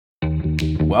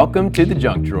welcome to the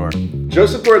junk drawer.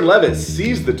 Joseph Gordon-Levitt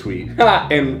sees the tweet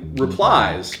and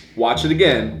replies, watch it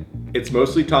again, it's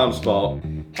mostly Tom's fault.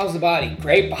 How's the body?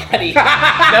 Great body.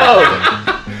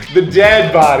 No! The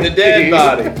dead body. The dead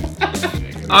body.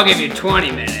 I'll give you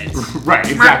 20 minutes. Right,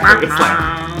 exactly. It's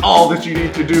like, all that you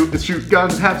need to do is shoot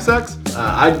guns and have sex.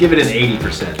 I'd give it an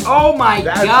 80%. Oh my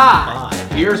God.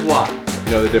 Fine. Here's why.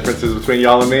 You know the differences between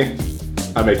y'all and me?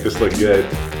 I make this look good.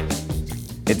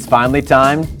 It's finally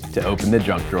time to open the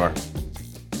junk drawer.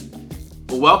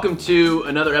 Well, welcome to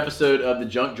another episode of the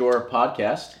Junk Drawer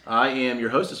podcast. I am your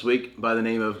host this week by the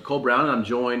name of Cole Brown, and I'm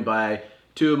joined by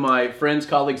two of my friends,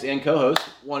 colleagues, and co-hosts,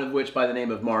 one of which by the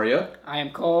name of Mario.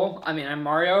 I'm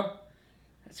Mario.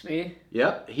 That's me.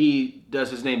 Yep, he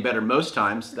does his name better most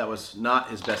times. That was not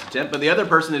his best attempt. But the other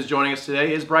person who's joining us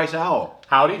today is Bryce Howell.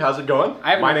 Howdy, how's it going?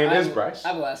 My name is Bryce. I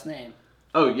have a last name.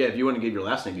 Oh, yeah, if you want to give your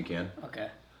last name, you can. Okay.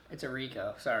 It's a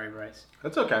Rico. Sorry, Bryce.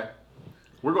 That's okay.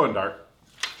 We're going dark.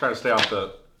 Trying to stay off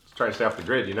the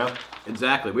grid, you know?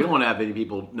 Exactly. We don't want to have any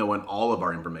people knowing all of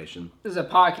our information. This is a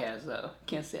podcast, though.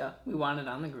 Can't say we want it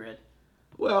on the grid.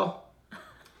 Well,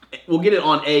 we'll get it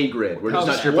on a grid. We're just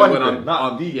not sure if we went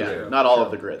on the grid. Not all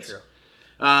of the grids. True.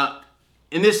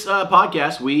 In this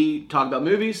podcast, we talk about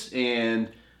movies, and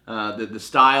the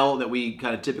style that we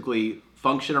kind of typically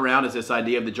function around is this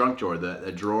idea of the junk drawer,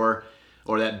 the drawer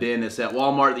or that bin that's at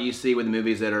Walmart that you see with the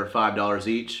movies that are $5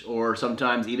 each, or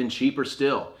sometimes even cheaper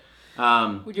still.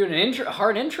 We're doing a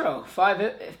hard intro.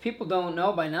 If people don't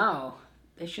know by now,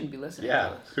 they shouldn't be listening to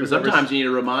us. Sometimes you need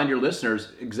to remind your listeners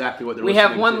exactly what they're listening to.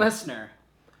 We have one listener.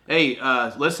 Hey,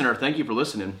 listener, thank you for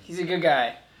listening. He's a good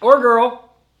guy. Or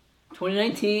girl.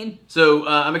 2019. So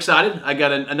I'm excited. I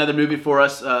got another movie for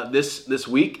us this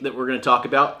week that we're going to talk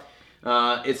about.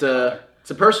 It's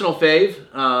a personal fave,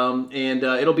 and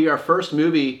it'll be our first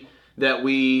movie that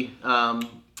we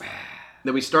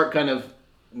start kind of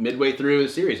midway through the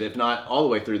series, if not all the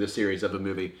way through the series of a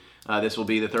movie. This will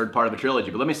be the third part of a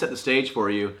trilogy. But let me set the stage for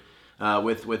you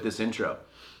with this intro.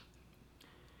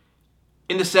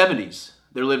 In the 70s,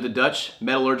 there lived a Dutch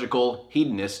metallurgical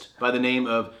hedonist by the name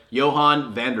of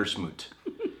Johan van der Smoot.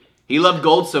 He loved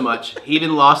gold so much, he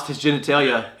even lost his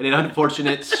genitalia in an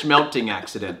unfortunate smelting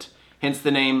accident, hence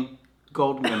the name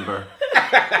Goldmember.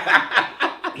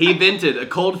 He invented a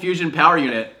cold fusion power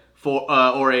unit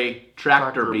or a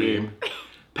tractor beam.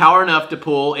 Power enough to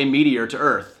pull a meteor to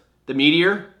Earth. The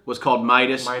meteor was called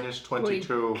Midas. Minus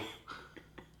 22.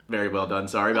 Very well done.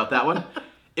 Sorry about that one.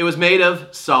 It was made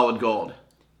of solid gold.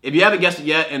 If you haven't guessed it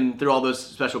yet, and through all those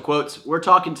special quotes, we're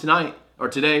talking tonight, or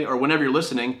today, or whenever you're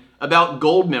listening, about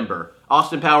Goldmember,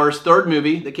 Austin Powers' third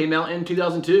movie that came out in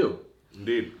 2002.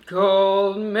 Indeed.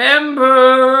 Goldmember.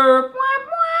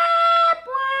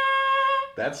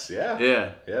 That's,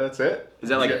 Yeah, that's it. Is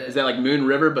that like Moon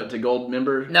River, but to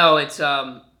Goldmember? No, it's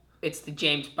the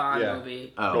James Bond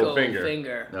movie. Oh.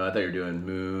 Goldfinger. No, I thought you were doing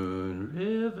Moon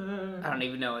River. I don't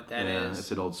even know what that is.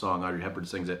 It's an old song. Audrey Hepburn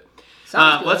sings it.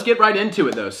 Let's get right into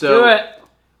it, though. So do it.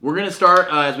 We're going to start,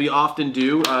 as we often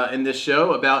do in this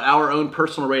show, about our own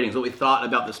personal ratings, what we thought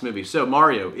about this movie. So,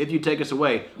 Mario, if you take us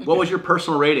away, what was your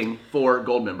personal rating for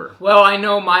Goldmember? Well, I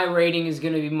know my rating is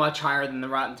going to be much higher than the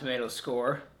Rotten Tomatoes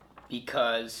score,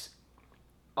 because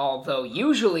although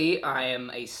usually I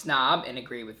am a snob and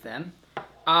agree with them,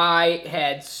 I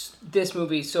had this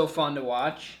movie so fun to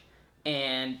watch,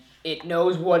 and it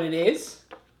knows what it is.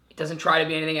 It doesn't try to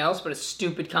be anything else but a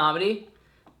stupid comedy.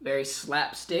 Very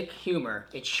slapstick humor.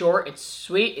 It's short, it's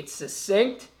sweet, it's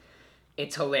succinct,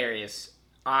 it's hilarious.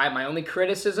 My only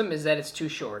criticism is that it's too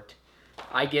short.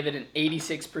 I give it an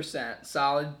 86%,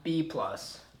 solid B+.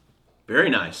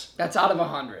 Very nice. That's out of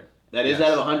 100. That is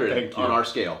out of 100 on our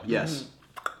scale, yes.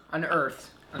 Mm-hmm. On Earth.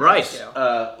 Bryce,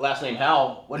 last name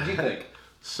Hal, what did you think?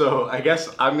 So I guess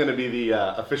I'm going to be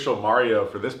the official Mario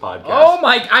for this podcast. Oh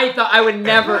my, I thought I would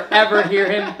never, ever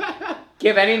hear him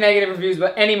give any negative reviews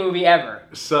about any movie ever.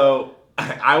 So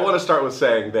I want to start with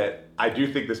saying that I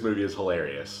do think this movie is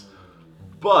hilarious.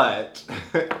 But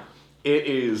it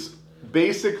is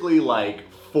basically like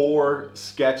 4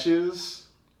 sketches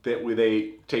that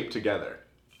they tape together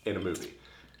in a movie.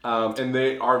 And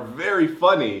they are very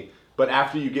funny, but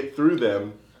after you get through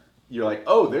them, you're like,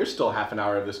 oh, there's still half an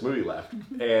hour of this movie left.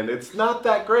 And it's not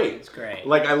that great. It's great.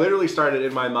 Like, I literally started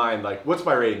in my mind, like, what's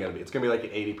my rating going to be? It's going to be like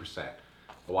an 80%.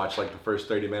 I watched, like, the first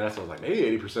 30 minutes. I was like, maybe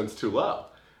 80% is too low.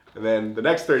 And then the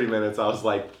next 30 minutes, I was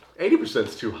like, 80%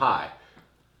 is too high.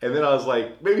 And then I was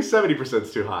like, maybe 70%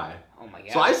 is too high. Oh, my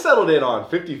God. So I settled in on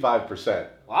 55%.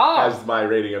 Wow. As my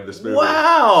rating of this movie.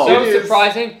 Wow. So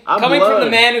surprising. I'm Coming blown. from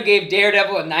the man who gave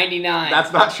Daredevil a 99.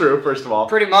 That's not true, first of all.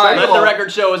 Pretty much. Let the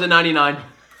record show as a 99.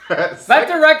 Let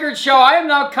the record show I am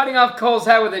now cutting off Cole's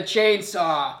head with a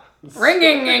chainsaw.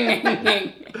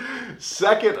 Ringing.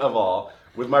 Second of all,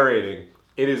 with my rating,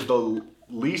 it is the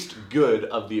least good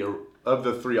of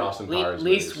the three Austin Powers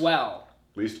movies. Least well.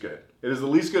 Least good. It is the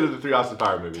least good of the three Austin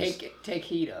Powers movies. Take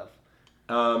heed of.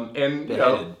 And you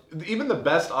know, even the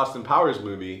best Austin Powers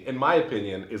movie, in my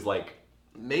opinion, is like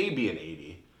maybe an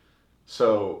 80.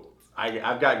 So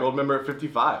I've got Goldmember at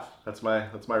 55. That's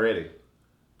my rating.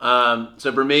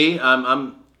 So for me,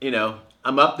 I'm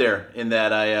up there in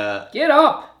that Get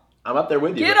up. I'm up there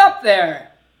with you. Get up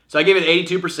there. So I give it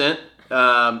 82%.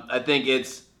 I think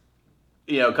it's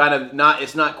kind of not.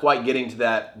 It's not quite getting to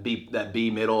that B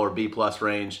middle or B plus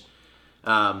range.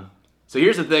 So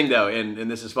here's the thing, though, and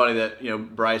this is funny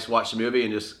that Bryce watched the movie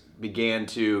and just began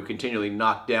to continually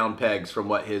knock down pegs from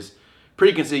what his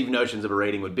preconceived notions of a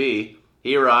rating would be.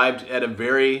 He arrived at a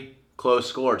very close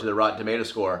score to the Rotten Tomato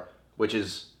score, which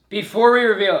is... Before we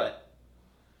reveal it,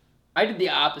 I did the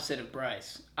opposite of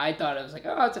Bryce. I thought it was like,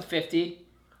 oh, it's a 50,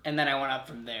 and then I went up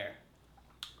from there.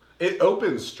 It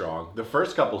opens strong. The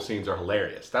first couple scenes are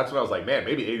hilarious. That's when I was like, man,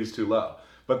 maybe 80 is too low.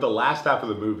 But the last half of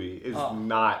the movie is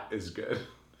not as good.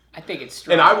 I think it's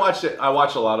strong. And I watch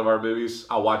a lot of our movies.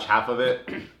 I'll watch half of it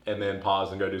and then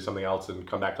pause and go do something else and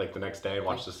come back like the next day and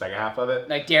watch the second half of it.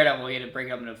 Like Daredevil, you had to break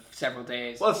it up into several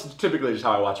days. Well, that's typically just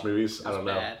how I watch movies. I don't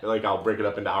know. Bad. Like I'll break it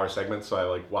up into hour segments. So I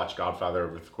like watch Godfather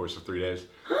over the course of 3 days.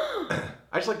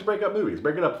 I just like to break up movies.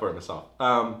 Break it up for myself.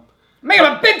 Make him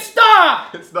a big star!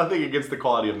 It's nothing against the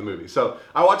quality of the movie. So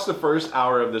I watched the first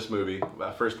hour of this movie,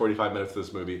 first 45 minutes of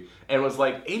this movie, and was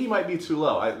like, 80 might be too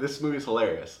low. This movie's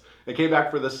hilarious. I came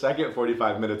back for the second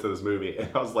 45 minutes of this movie, and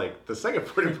I was like, the second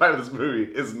 45 of this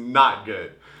movie is not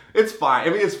good. It's fine.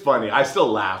 I mean, it's funny. I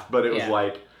still laughed, but it was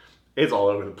like, it's all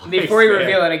over the place. Before we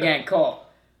reveal it again, Cole,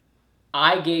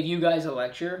 I gave you guys a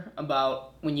lecture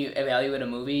about when you evaluate a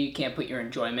movie, you can't put your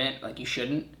enjoyment like you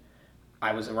shouldn't.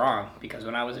 I was wrong, because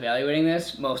when I was evaluating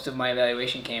this, most of my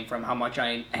evaluation came from how much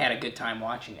I had a good time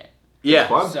watching it. Yeah.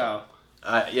 Fun. So,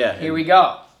 here we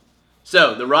go.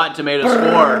 So, the Rotten Tomato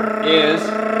score is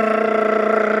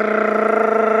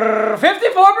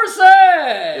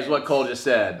 54%! Is what Cole just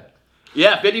said.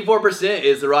 Yeah, 54%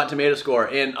 is the Rotten Tomato score.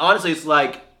 And honestly, it's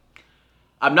like,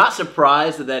 I'm not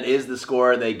surprised that is the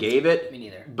score they gave it. Me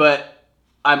neither. But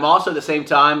I'm also, at the same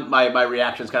time, my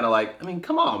reaction is kind of like, I mean,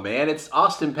 come on, man. It's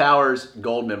Austin Powers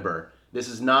Goldmember. This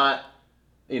is not,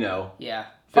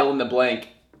 fill in the blank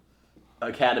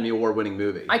Academy Award-winning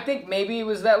movie. I think maybe it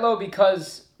was that low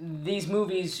because these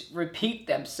movies repeat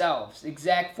themselves.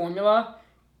 Exact formula.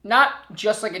 Not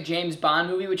just like a James Bond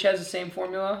movie, which has the same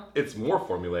formula. It's more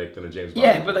formulaic than a James Bond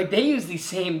movie. movie. But like they use these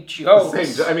same jokes.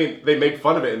 They make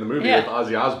fun of it in the movie with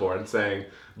Ozzy Osbourne saying,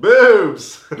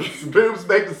 boobs! Boobs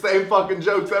make the same fucking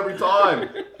jokes every time.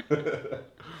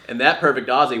 And that perfect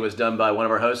Ozzy was done by one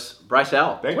of our hosts, Bryce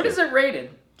Howell. What is it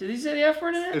rated? Did he say the F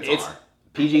word in it? It's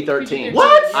PG-13.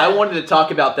 What? I wanted to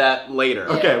talk about that later.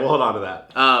 Okay, we'll hold on to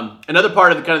that. Another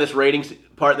part of the kind of this ratings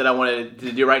part that I wanted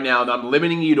to do right now, I'm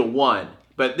limiting you to one.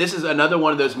 But this is another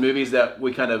one of those movies that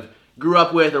we kind of grew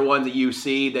up with, or ones that you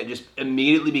see that just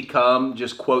immediately become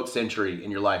just quote century in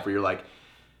your life, where you're like,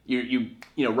 you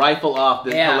rifle off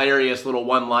the hilarious little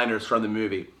one-liners from the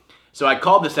movie. So I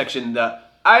called this section the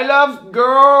I love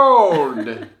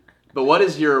gold. But what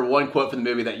is your one quote from the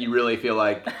movie that you really feel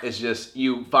like is just,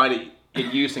 you find it in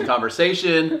use in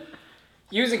conversation?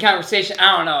 Use in conversation,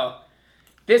 I don't know.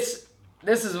 This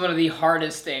is one of the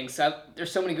hardest things.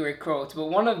 There's so many great quotes, but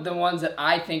one of the ones that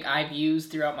I think I've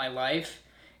used throughout my life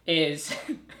is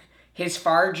his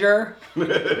farger. His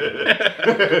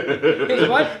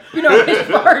what? His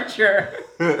farger.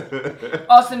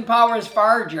 Austin Powers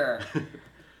farger.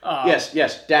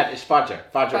 Yes, Dad is father.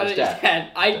 Father is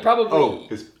dad. I probably...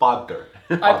 his father.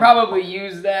 I probably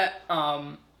use that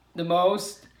the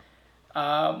most.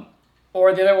 Or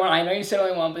the other one, I know you said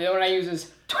only one, but the other one I use is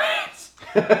twins.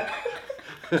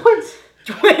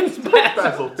 Twins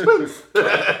Basil. Twins.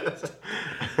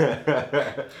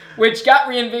 Which got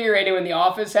reinvigorated when The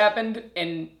Office happened,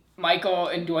 and Michael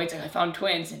and Dwight's like, I found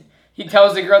twins, and he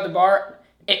tells the girl at the bar,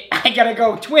 I gotta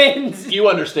go, twins. You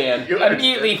understand.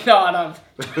 Immediately thought of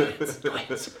twins.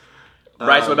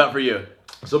 Bryce, what about for you?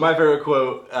 So my favorite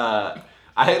quote, I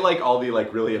like all the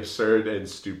really absurd and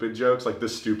stupid jokes, like the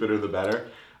stupider the better.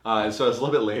 And so it's a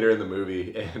little bit later in the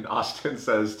movie, and Austin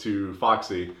says to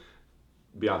Foxy,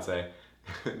 Beyonce,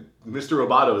 Mr.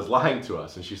 Roboto is lying to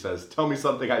us. And she says, tell me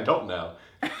something I don't know.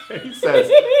 And he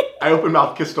says, I open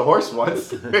mouth kissed a horse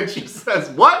once. And she says,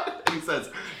 what? And he says,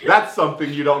 that's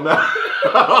something you don't know.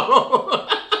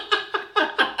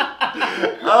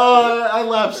 Oh, I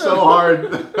laughed so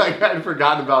hard. I had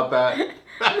forgotten about that.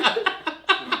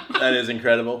 That is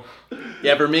incredible.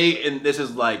 Yeah, for me, and this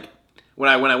is like when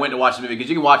I went to watch the movie, because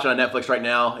you can watch it on Netflix right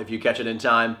now if you catch it in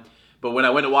time. But when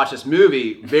I went to watch this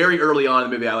movie, very early on in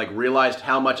the movie, I like realized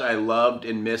how much I loved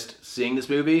and missed seeing this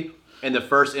movie. And the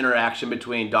first interaction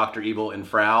between Dr. Evil and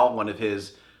Frau, one of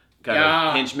his kind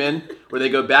of henchmen, where they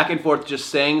go back and forth just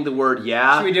saying the word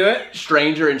 "yeah." Should we do it?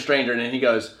 Stranger and stranger, and then he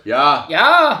goes "yeah,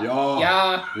 Yeah. yeah,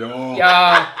 Yeah. yeah,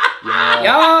 Yeah. yeah,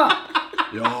 Yeah.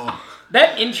 yeah."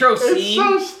 That intro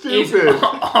scene so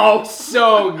is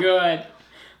so good.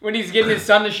 When he's getting his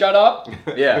son to shut up.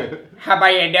 Yeah. How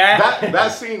about you, Dad? That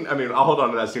scene, I mean, I'll hold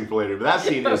on to that scene for later, but that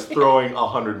scene is throwing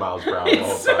 100 miles per hour the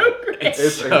whole It's so time. great.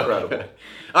 It's So incredible. good.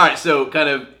 All right, so kind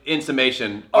of in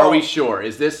summation, are we sure?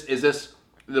 Is this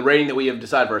the rating that we have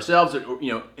decided for ourselves? Or,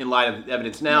 in light of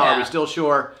evidence now, are we Yeah. still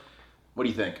sure? What do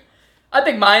you think? I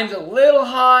think mine's a little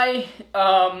high.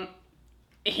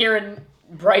 Hearing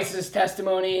Bryce's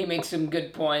testimony, he makes some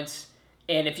good points.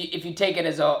 And if you take it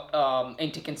as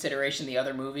into consideration the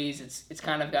other movies, it's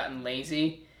kind of gotten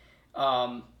lazy.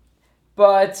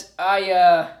 But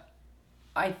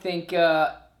I think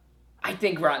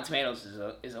Rotten Tomatoes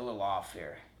is a little off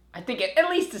here. I think at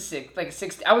least a 60.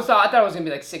 I thought it was gonna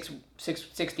be like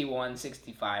 61,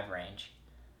 65 range.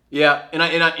 Yeah, and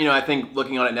I think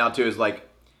looking on it now too is like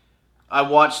I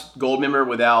watched Goldmember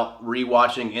without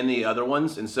rewatching any other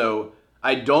ones, and so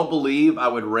I don't believe I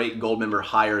would rate Goldmember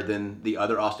higher than the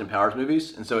other Austin Powers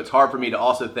movies, and so it's hard for me to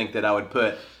also think that I would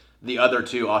put the other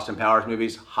two Austin Powers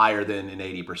movies higher than an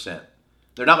 80%.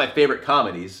 They're not my favorite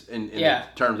comedies in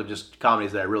terms of just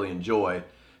comedies that I really enjoy.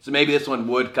 So maybe this one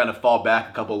would kind of fall back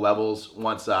a couple levels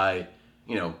once I,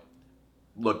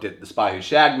 looked at The Spy Who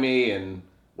Shagged Me and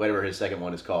whatever his second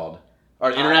one is called.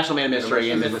 Or International Man of Mystery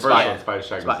and then the The first Spy one, Spy Who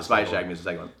Shagged Me is the Spy Who second Shagged Me is the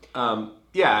second one.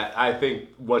 Yeah, I think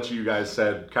what you guys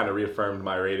said kind of reaffirmed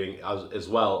my rating as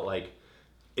well. Like,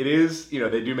 it is, they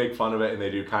do make fun of it and they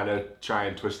do kind of try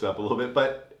and twist it up a little bit,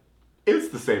 but it's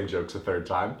the same jokes a third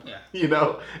time. Yeah.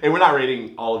 And we're not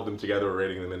rating all of them together, we're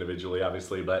rating them individually,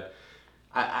 obviously, but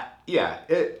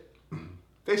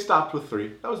they stopped with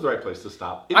 3. That was the right place to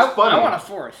stop. It's funny. I want a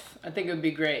 4th. I think it would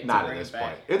be great. Not to at bring this it back.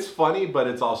 point. It's funny, but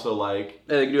it's also like,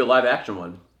 They could do a live action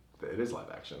one. it is live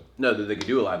action. No, they could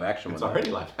do a live action It's one. already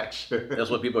live action.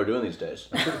 That's what people are doing these days.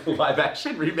 Live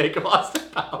action remake of Austin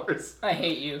Powers. I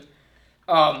hate you.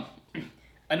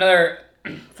 Another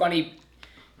funny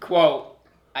quote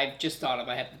I just thought of.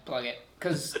 I have to plug it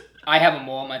because I have a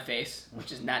mole on my face,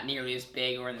 which is not nearly as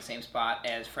big or in the same spot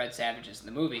as Fred Savage's in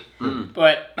the movie.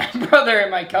 But my brother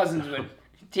and my cousins would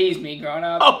tease me growing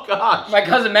up. Oh gosh! My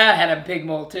cousin Matt had a big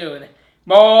mole too, and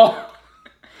mole.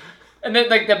 And then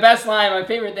like the best line, my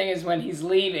favorite thing is when he's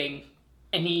leaving,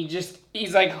 and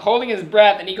he's like holding his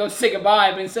breath, and he goes say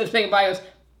goodbye, but instead of saying goodbye, he goes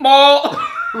mole.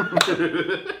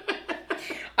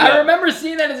 I remember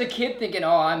seeing that as a kid, thinking,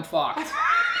 "Oh, I'm fucked."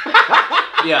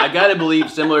 Yeah, I gotta believe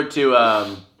similar to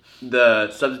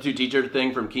the substitute teacher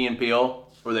thing from Key and Peele,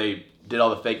 where they did all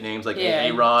the fake names like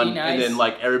Aaron, and then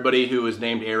like everybody who was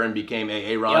named Aaron became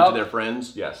Aaron to their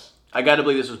friends. Yes. I gotta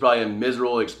believe this was probably a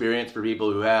miserable experience for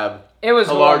people who have It was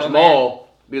a large horrible, mole.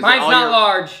 Because Mine's all not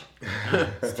large.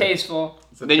 It's tasteful.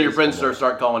 Then your friends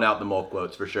start calling out the mole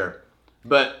quotes for sure.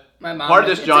 But My mom part of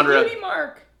goes, this genre, it's a beauty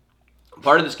mark.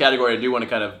 part of this category I do want to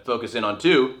kind of focus in on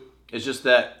too, is just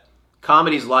that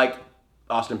comedies like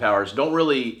Austin Powers don't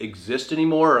really exist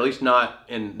anymore, or at least not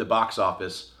in the box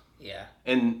office. Yeah.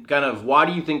 And kind of why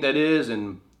do you think that is,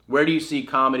 and where do you see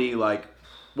comedy, like,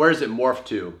 where does it morph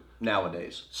to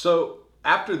nowadays? So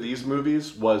after these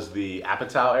movies was the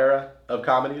Apatow era of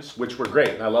comedies, which were great,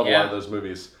 and I love a lot of those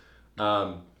movies.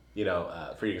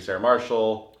 Freaking Sarah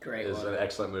Marshall Great is one. an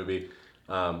excellent movie.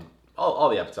 All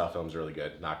the Apatow films are really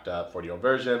good. Knocked Up, 40-Year-Old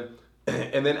Virgin.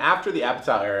 And then after the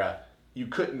Apatow era, you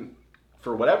couldn't,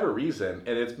 for whatever reason,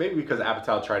 and it's maybe because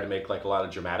Apatow tried to make like a lot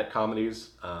of dramatic comedies.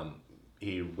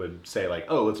 He would say like,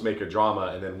 "Oh, let's make a drama,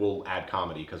 and then we'll add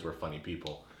comedy because we're funny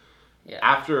people." Yeah.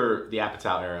 After the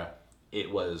Apatow era,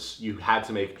 it was you had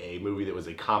to make a movie that was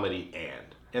a comedy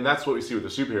and that's what we see with the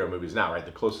superhero movies now, right?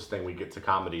 The closest thing we get to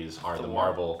comedies are the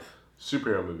Marvel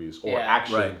superhero movies or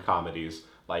action comedies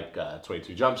like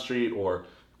 22 Jump Street, or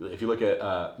if you look at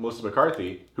Melissa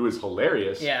McCarthy, who is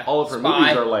hilarious. Yeah. All of her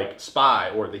movies are like Spy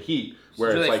or The Heat, where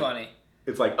It's really like funny.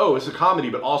 It's like, oh, it's a comedy,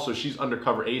 but also she's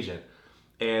undercover agent.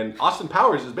 And Austin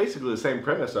Powers is basically the same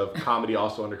premise of comedy,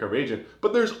 also undercover agent,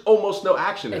 but there's almost no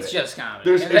action in it. It's just comedy.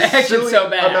 There's And the a action's silly so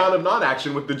bad. amount of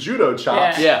non-action with the judo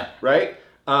chops, Yeah. right?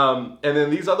 And then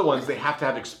these other ones, they have to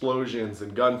have explosions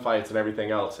and gunfights and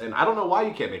everything else. And I don't know why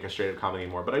you can't make a straight-up comedy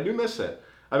anymore, but I do miss it.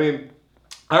 I mean,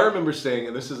 I remember seeing,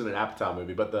 and this isn't an Apatow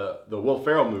movie, but the Will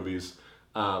Ferrell movies,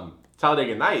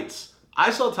 Talladega Nights. I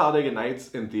saw Talladega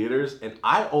Nights in theaters, and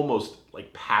I almost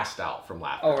like passed out from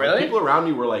laughing. Oh, really? Like, people around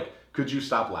me were like, "Could you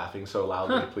stop laughing so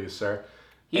loudly, please, sir?"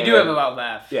 You do have a loud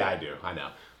laugh. Yeah, I do. I know.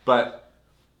 But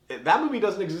that movie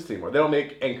doesn't exist anymore. They don't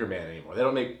make Anchorman anymore. They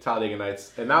don't make Talladega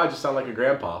Nights. And now I just sound like a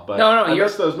grandpa. But I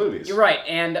miss those movies. You're right.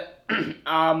 And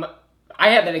I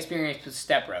had that experience with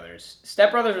Step Brothers.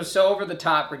 Step Brothers was so over the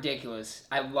top ridiculous.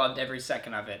 I loved every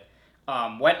second of it.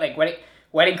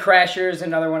 Wedding Crashers,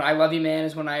 another one. I Love You Man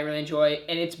is one I really enjoy.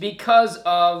 And it's because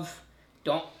of,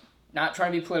 not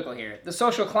trying to be political here, the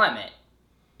social climate.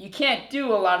 You can't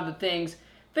do a lot of the things.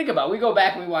 Think about it. We go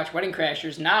back and we watch Wedding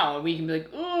Crashers now, and we can be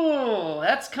like, ooh,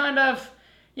 that's kind of,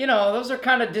 those are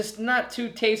kind of just not too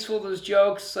tasteful, those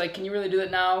jokes. Like, can you really do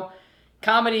that now?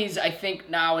 Comedies, I think,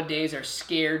 nowadays are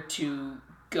scared to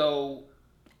go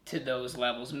to those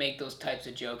levels, make those types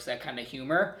of jokes, that kind of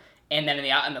humor. And then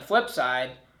on the flip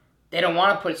side, they don't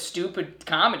want to put stupid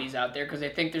comedies out there because they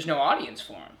think there's no audience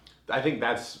for them. I think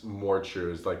that's more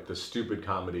true, is like the stupid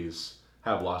comedies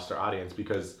have lost their audience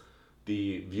because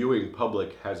the viewing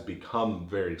public has become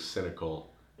very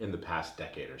cynical in the past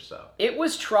decade or so. It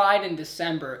was tried in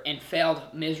December and failed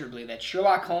miserably. That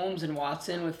Sherlock Holmes and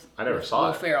Watson with I never saw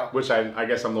Will it, Ferrell. which I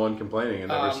guess I'm the one complaining and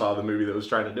never saw the movie that was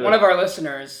trying to do it. One of our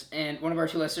listeners, and one of our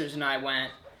two listeners and I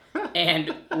went,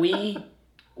 and we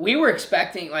were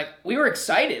expecting, we were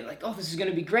excited, oh, this is going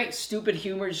to be great. Stupid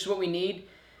humor, just what we need.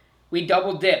 We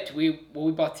double dipped. We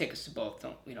bought tickets to both.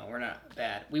 We're not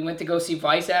bad. We went to go see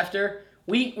Vice after.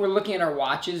 We were looking at our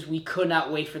watches. We could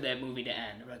not wait for that movie to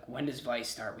end. We're like, when does Vice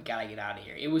start? We gotta get out of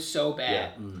here. It was so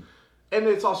bad. Yeah. And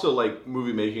it's also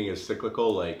movie making is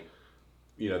cyclical.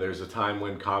 There's a time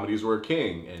when comedies were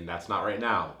king, and that's not right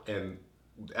now. And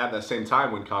at the same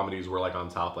time, when comedies were on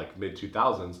top, mid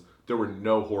 2000s, there were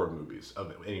no horror movies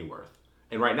of any worth.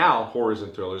 And right now, horrors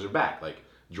and thrillers are back.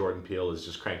 Jordan Peele is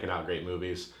just cranking out great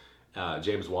movies.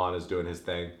 James Wan is doing his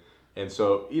thing. And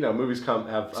so, movies have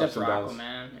Except ups and downs.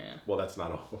 Aquaman, yeah. Well, that's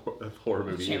not a horror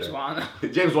movie James either. Wan.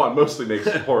 James Wan mostly makes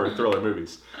horror thriller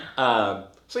movies.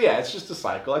 So yeah, it's just a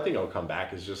cycle. I think it'll come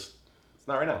back. It's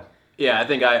not right now. Yeah, I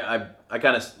think I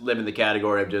kind of live in the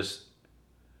category of just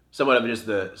somewhat of just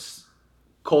the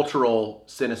cultural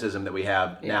cynicism that we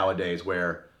have nowadays,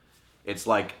 where it's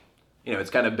it's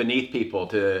kind of beneath people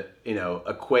to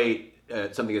equate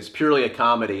something that's purely a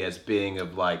comedy as being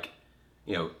of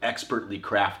expertly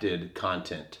crafted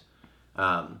content.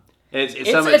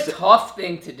 It's a tough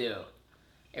thing to do.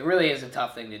 It really is a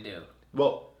tough thing to do.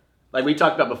 Well, like we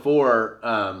talked about before,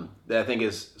 that I think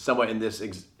is somewhat in this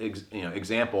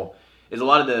example, is a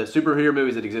lot of the superhero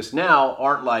movies that exist now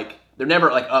aren't they're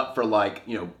never up for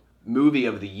movie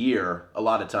of the year a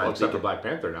lot of times. Well, except for Black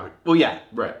Panther now. Well, yeah.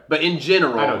 Right. But in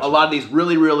general, a lot of these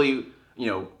really, really,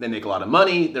 they make a lot of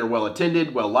money, they're well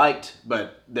attended, well liked,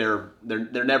 but they're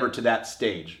never to that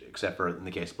stage, except for in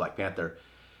the case of Black Panther.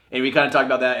 And we kind of talked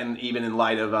about that, and even in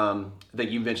light of, I think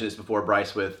you mentioned this before,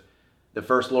 Bryce, with the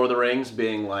first Lord of the Rings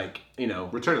being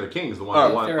Return of the King is the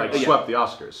one that swept the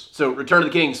Oscars. So Return of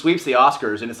the King sweeps the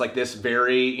Oscars, and it's this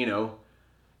very,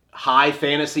 high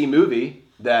fantasy movie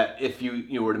that if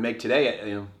you were to make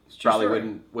today,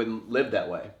 probably wouldn't live that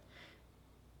way.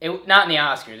 Not in the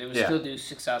Oscars. It would still do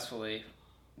successfully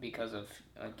because of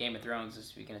Game of Thrones,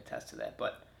 as we can attest to that.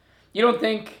 But you don't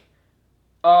think,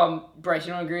 Bryce,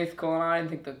 you don't agree with Cole and I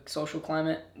think the social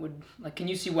climate would, can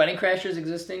you see Wedding Crashers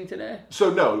existing today?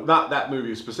 So no, not that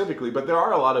movie specifically, but there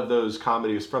are a lot of those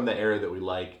comedies from the era that we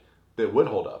like that would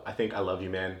hold up. I think I Love You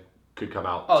Man could come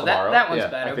out tomorrow. That one's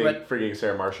better. I think Forgetting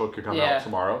Sarah Marshall could come out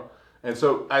tomorrow. And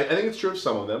so I think it's true of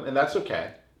some of them, and that's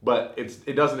okay. But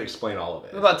it doesn't explain all of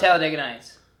it. What about Talladega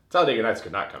Nights? Talladega Nights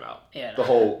could not come out. Yeah. The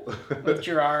whole... With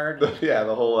Gerard.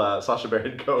 the whole Sacha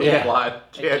Baron Cohen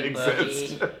plot can't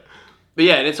exist. But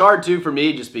yeah, and it's hard too for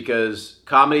me just because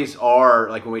comedies are,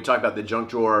 when we talk about the junk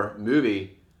drawer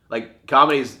movie,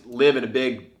 comedies live in a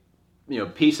big,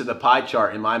 piece of the pie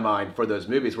chart in my mind for those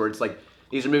movies where it's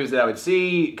these are movies that I would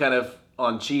see kind of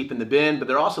on cheap in the bin, but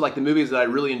they're also the movies that I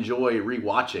really enjoy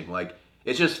rewatching.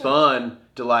 It's just fun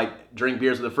to drink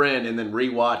beers with a friend and then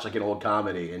rewatch an old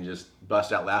comedy and just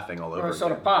bust out laughing all over. Or a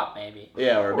soda pop, maybe.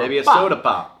 Yeah, or maybe a soda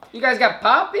pop. You guys got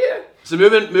pop here? So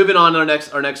moving on to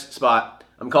our next spot.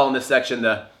 I'm calling this section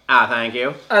the thank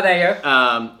you. Oh, there you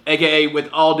go. AKA with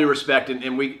all due respect,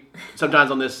 and we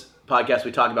sometimes on this podcast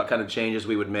we talk about kind of changes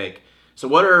we would make. So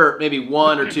what are maybe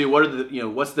one or two? What are the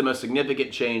what's the most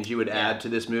significant change you would add to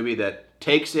this movie that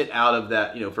takes it out of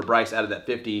that for Bryce out of that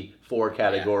 54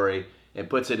 category and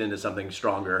puts it into something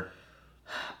stronger?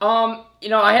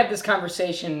 I had this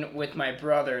conversation with my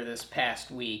brother this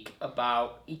past week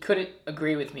about he couldn't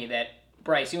agree with me that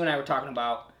Bryce, you and I were talking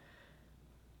about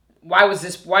why did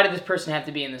this person have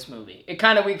to be in this movie? We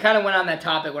kind of went on that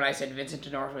topic when I said Vincent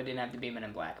D'Onofrio didn't have to be Men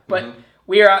in Black. But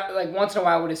we are, like, once in a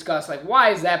while we discuss, like, why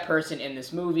is that person in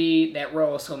this movie? That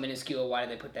role is so minuscule. Why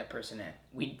did they put that person in?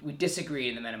 We disagree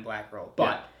in the Men in Black role.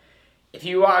 But if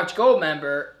you watch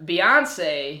Goldmember,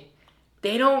 Beyonce,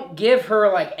 they don't give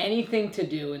her, like, anything to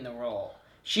do in the role.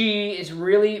 She is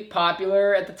really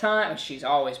popular at the time. She's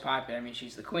always popular. I mean,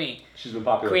 she's the queen. She's been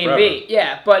popular Queen forever. Bee,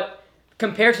 yeah. But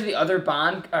compared to the other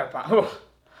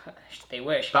they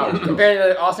wish. Compared to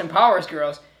the Austin Powers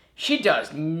girls, she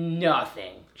does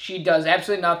nothing. She does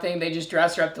absolutely nothing. They just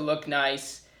dress her up to look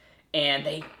nice,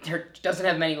 and her doesn't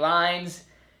have many lines.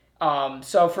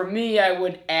 So for me, I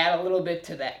would add a little bit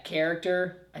to that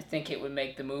character. I think it would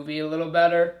make the movie a little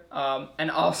better. And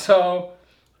also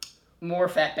more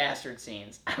Fat Bastard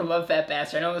scenes. I love Fat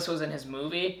Bastard. I know this wasn't his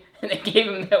movie, and they gave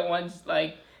him that one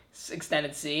like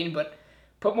extended scene, but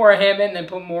put more of him in, then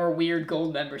put more weird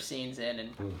Goldmember scenes in,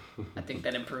 and I think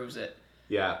that improves it.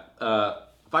 Yeah.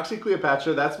 Foxy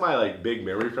Cleopatra, that's my like big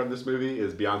memory from this movie,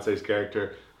 is Beyonce's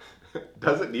character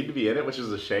doesn't need to be in it, which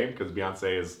is a shame because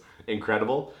Beyonce is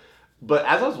incredible. But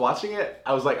as I was watching it,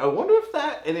 I was like, I wonder if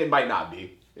that, and it might not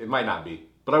be,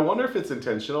 but I wonder if it's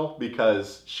intentional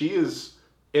because she is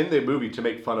in the movie to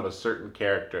make fun of a certain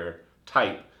character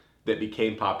type that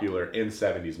became popular in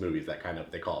 70s movies, that kind of,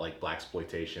 they call it like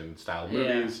blaxploitation style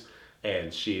movies.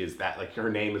 And she is that, like, her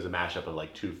name is a mashup of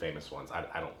like two famous ones.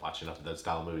 I don't watch enough of those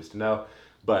style movies to know.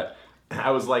 But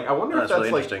I was like, I wonder if that's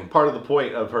really like part of the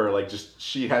point of her, like, just,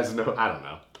 she has no, I don't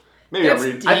know. Maybe That's I'm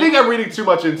reading, deep. I think I'm reading too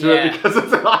much into it because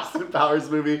it's an Austin Powers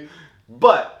movie.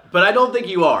 But I don't think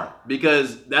you are,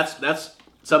 because that's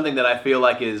something that I feel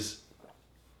like is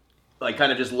like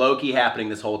kind of just low-key happening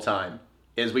this whole time.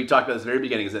 Is we talked about this at the very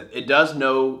beginning, is that it does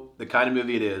know the kind of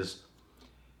movie it is,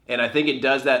 and I think it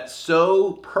does that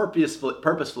so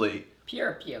purposefully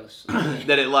Pure Pios.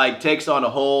 that it like takes on a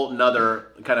whole nother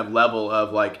kind of level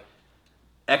of like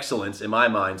excellence in my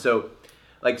mind. So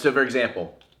for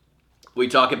example, we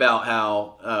talk about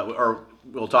how,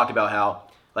 we'll talk about how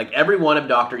like every one of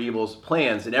Dr. Evil's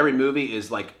plans in every movie is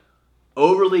like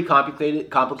overly complicated,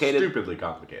 stupidly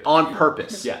complicated. on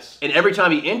purpose. Yes. And every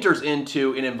time he enters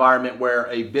into an environment where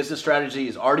a business strategy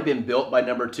has already been built by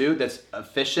number two that's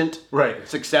efficient, Right.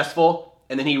 successful,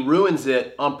 and then he ruins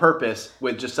it on purpose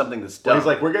with just something that's dumb. He's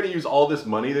like, we're going to use all this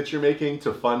money that you're making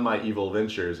to fund my evil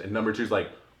ventures. And number two's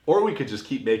like, or we could just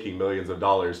keep making millions of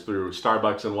dollars through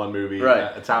Starbucks in one movie,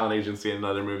 Right. a talent agency in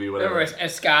another movie, whatever. Remember,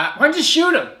 Scott, why don't you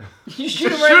shoot him? You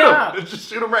shoot him Just right shoot now. him! Just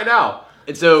shoot him right now!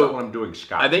 And That's so not what I'm doing,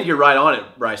 Scott. I think you're right on it,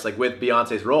 Bryce. Like with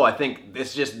Beyonce's role, I think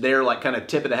it's just their like kind of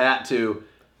tip of the hat to.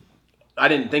 I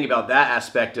didn't think about that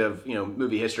aspect of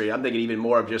movie history. I'm thinking even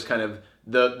more of just kind of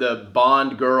the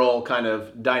Bond girl kind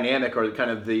of dynamic, or kind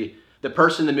of the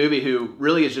person in the movie who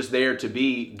really is just there to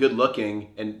be good looking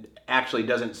and actually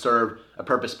doesn't serve a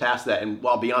purpose past that. And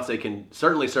while Beyonce can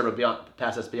certainly serve a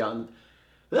purpose beyond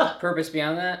that,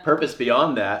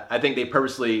 I think they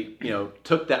purposely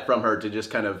took that from her to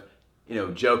just kind of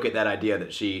joke at that idea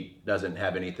that she doesn't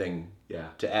have anything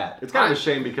to add. It's kind of a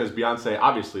shame because Beyonce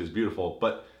obviously is beautiful,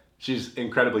 but she's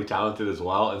incredibly talented as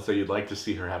well, and so you'd like to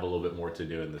see her have a little bit more to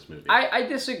do in this movie. I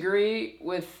disagree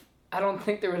with. I don't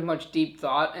think there was much deep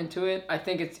thought into it. I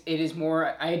think it is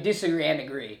more. I disagree and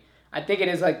agree. I think it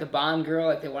is like the Bond girl,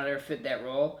 like they wanted her to fit that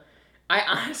role. I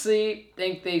honestly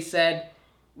think they said,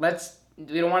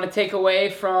 we don't want to take away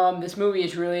from this movie.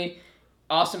 It's really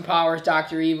Austin Powers,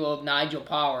 Dr. Evil, Nigel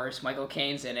Powers, Michael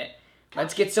Caine's in it.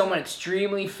 Let's get someone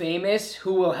extremely famous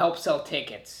who will help sell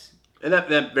tickets. And that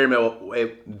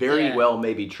very well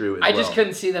may be true as well. I just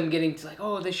couldn't see them getting to like,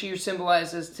 oh, this year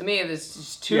symbolizes, to me, this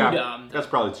is too dumb. That's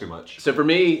probably too much. So for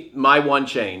me, my one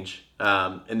change,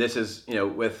 and this is,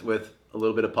 with a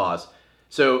little bit of pause.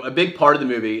 So a big part of the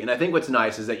movie, and I think what's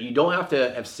nice is that you don't have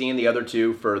to have seen the other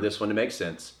two for this one to make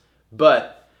sense.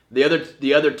 But the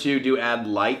other two do add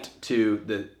light to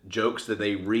the jokes that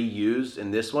they reuse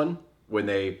in this one, when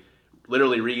they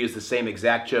literally reuse the same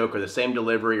exact joke or the same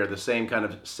delivery or the same kind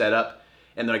of setup.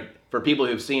 And like for people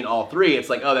who've seen all three, it's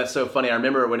like, oh, that's so funny. I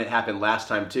remember when it happened last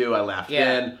time too. I laughed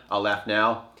then. I'll laugh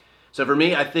now. So for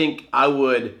me, I think I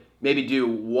would maybe do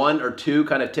one or two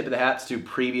kind of tip of the hats to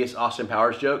previous Austin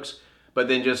Powers jokes, but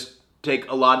then just take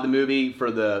a lot of the movie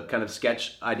for the kind of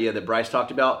sketch idea that Bryce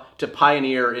talked about to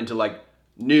pioneer into like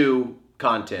new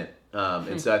content.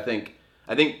 And so I think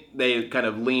they kind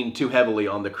of lean too heavily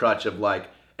on the crutch of like,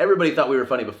 everybody thought we were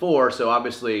funny before, so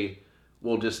obviously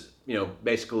we'll just,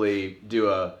 basically do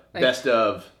a best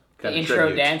of kind the of intro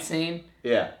tribute. dance scene.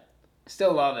 Yeah.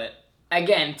 Still love it.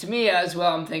 Again, to me as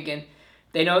well, I'm thinking,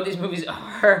 they know what these movies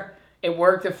are. it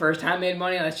worked the first time, made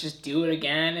money. Let's just do it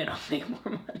again, and I'll make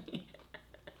more money.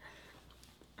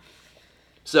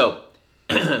 So,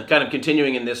 kind of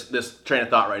continuing in this train of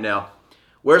thought right now,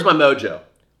 where's my mojo?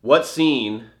 What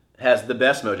scene has the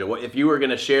best mojo? If you were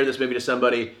going to share this movie to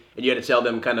somebody and you had to tell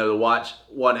them kind of to watch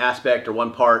one aspect or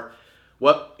one part,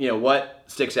 what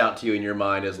sticks out to you in your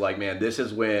mind is like, man, this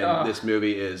is when this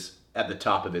movie is at the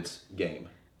top of its game?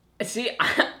 See,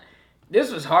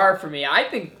 this was hard for me.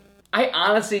 I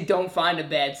honestly don't find a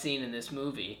bad scene in this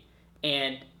movie.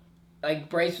 And like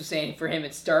Bryce was saying, for him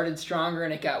it started stronger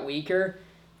and it got weaker.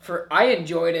 I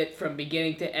enjoyed it from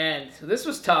beginning to end. So this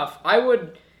was tough. I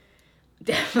would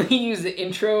definitely use the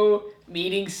intro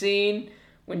meeting scene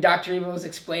when Dr. Evil was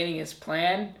explaining his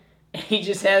plan. And he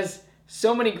just has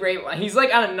so many great... He's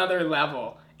like on another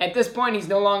level. At this point, he's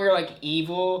no longer like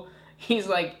evil. He's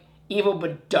like evil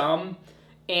but dumb.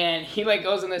 And he like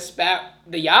goes in this spat...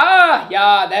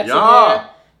 that's in there.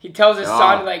 He tells his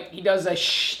son, like, he does a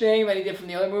shh thing that he did from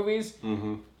the other movies.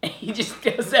 Mm-hmm. And he just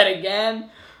does that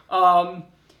again.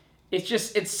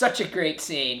 It's such a great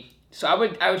scene. So I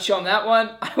would show them that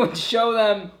one. I would show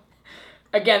them,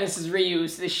 again, this is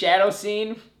reused, the shadow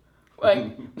scene.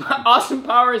 Like, Austin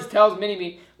Powers tells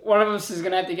Minnie one of us is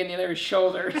going to have to get in the other's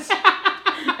shoulders.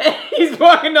 And he's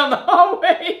walking down the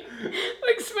hallway,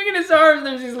 like swinging his arms, and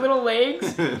there's these little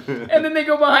legs. And then they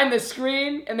go behind the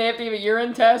screen, and they have to give a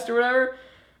urine test or whatever.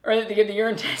 Or they get the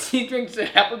urine test, he drinks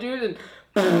the apple juice,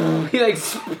 and he like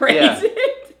sprays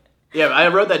it. Yeah, I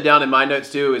wrote that down in my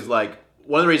notes too, is like,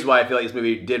 one of the reasons why I feel like this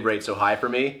movie did rate so high for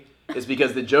me is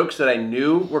because the jokes that I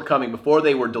knew were coming before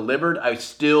they were delivered, I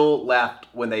still laughed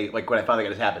when I finally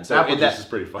got it happen. So apple juice is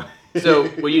pretty funny. So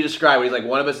what you described, he's like,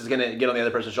 one of us is going to get on the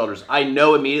other person's shoulders. I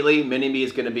know immediately Mini-Me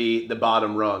is going to be the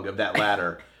bottom rung of that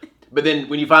ladder. But then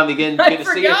when you finally get to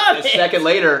see it a second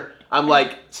later, I'm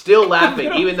like still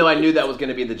laughing, even though I knew that was going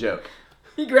to be the joke.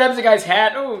 He grabs the guy's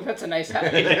hat. Oh, that's a nice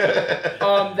hat.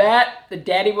 The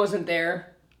Daddy Wasn't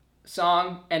There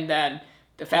song, and then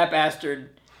the fat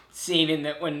bastard scene in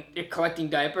that when you're collecting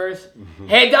diapers. Mm-hmm.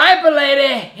 Hey, diaper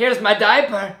lady, here's my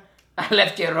diaper. I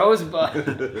left your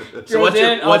rosebud. So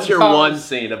what's your one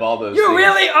scene of all those You scenes?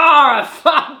 really are a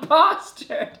fat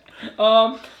bastard.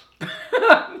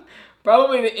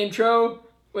 Probably the intro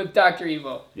with Dr.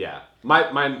 Evil. Yeah.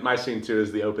 My scene too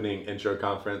is the opening intro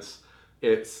conference.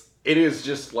 It is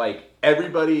just like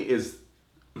everybody is...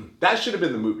 That should have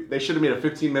been the movie. They should have made a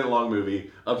 15-minute long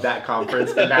movie of that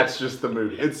conference, and that's just the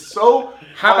movie. It's so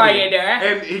How funny. about you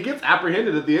doing? And he gets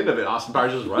apprehended at the end of it. Austin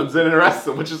Powers just runs in and arrests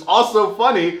him, which is also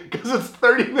funny because it's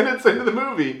 30 minutes into the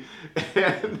movie.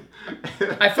 And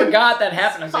I forgot that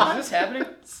happened. I was like, is this happening?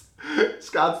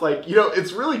 Scott's like,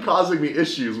 it's really causing me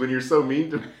issues when you're so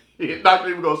mean to me. Dr.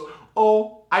 Evil goes,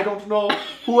 oh, I don't know.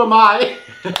 Who am I?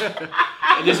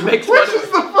 It just makes Which is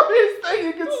the funniest thing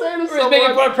you can say to someone. We're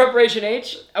making fun of Preparation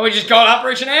H. And we just call it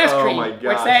Operation Ice Cream. Oh my gosh.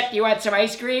 What's that? You want some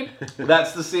ice cream?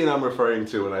 That's the scene I'm referring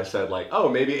to when I said like, oh,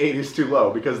 maybe 80's too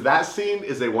low, because that scene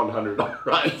is a $100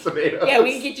 Rotten Tomatoes. Yeah,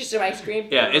 we can get you some ice cream.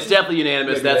 Yeah, it's definitely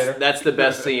unanimous. Maybe That's the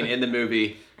best scene in the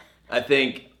movie. I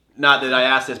think, not that I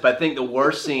asked this, but I think the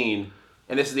worst scene,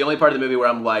 and this is the only part of the movie where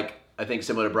I'm like, I think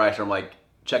similar to Bryce, where I'm like,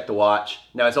 check the watch.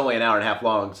 Now, it's only an hour and a half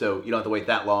long, so you don't have to wait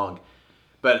that long.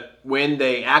 But when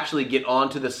they actually get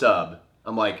onto the sub,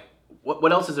 I'm like,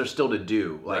 what else is there still to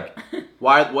do? Like,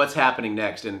 what's happening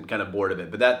next? And kind of bored of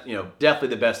it. But that, definitely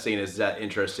the best scene is that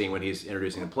intro scene when he's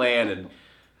introducing the plan, and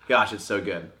gosh, it's so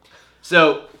good.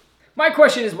 So, my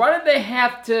question is, why did they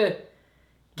have to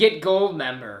get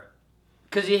Goldmember?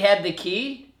 Because he had the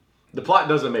key? The plot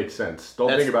doesn't make sense.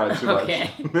 Don't think about it too much.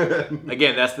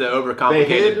 Again, that's the They overcomplicated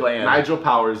hid plan. Nigel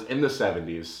Powers in the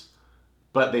 70s,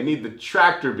 but they need the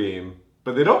tractor beam,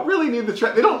 but they don't really need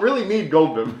they don't really need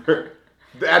Goldmember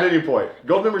at any point.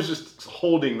 Goldmember's just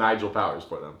holding Nigel Powers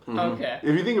for them. Mm-hmm. Okay.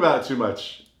 If you think about it too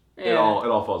much, it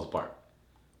all falls apart.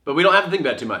 But we don't have to think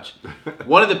about it too much.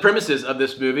 One of the premises of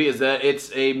this movie is that it's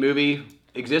a movie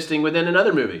existing within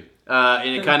another movie. And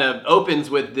it kind of opens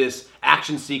with this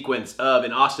action sequence of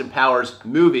an Austin Powers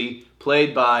movie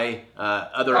played by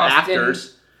other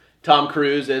actors. Tom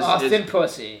Cruise as Austin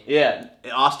Pussy. Yeah,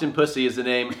 Austin Pussy is the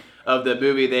name of the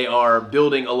movie they are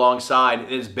building alongside.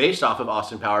 It is based off of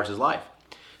Austin Powers' life.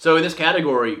 So in this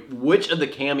category, which of the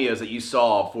cameos that you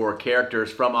saw for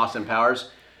characters from Austin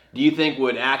Powers do you think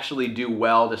would actually do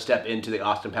well to step into the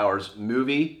Austin Powers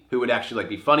movie? Who would actually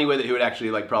be funny with it? Who would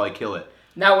actually probably kill it?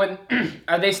 Now,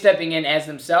 are they stepping in as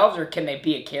themselves, or can they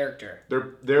be a character?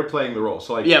 They're playing the role.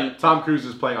 So Tom Cruise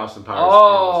is playing Austin Powers.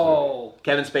 Oh,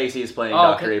 Kevin Spacey is playing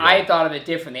Dr. Evil. I thought of it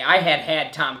differently. I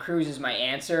had Tom Cruise as my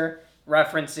answer,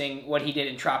 referencing what he did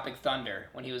in Tropic Thunder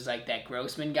when he was like that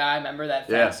Grossman guy. Remember that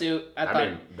fat suit? I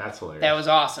thought that's hilarious. that was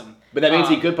awesome. But that means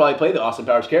he could probably play the Austin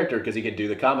Powers character because he could do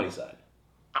the comedy side.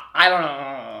 I don't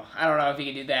know. I don't know if he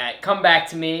could do that. Come Back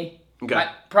to Me. Okay.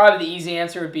 Probably the easy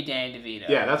answer would be Danny DeVito.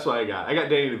 Yeah, that's what I got. I got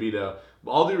Danny DeVito.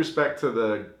 All due respect to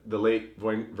the late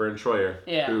Vern Troyer,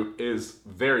 who is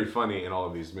very funny in all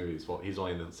of these movies. Well, he's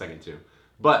only in the second two.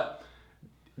 But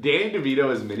Danny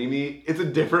DeVito as Mini-Me, it's a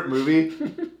different movie,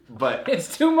 but...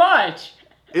 It's too much.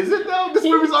 Is it though? This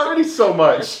movie's already so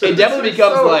much. It definitely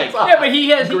becomes Yeah, but he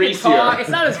greasier. can talk. It's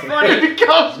not as funny. It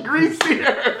becomes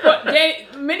greasier. But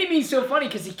Mini-Me's so funny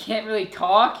because he can't really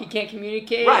talk. He can't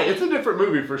communicate. Right, it's a different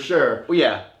movie for sure. Well,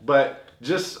 yeah. But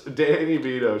just Danny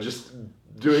DeVito just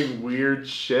doing weird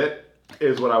shit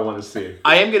is what I want to see.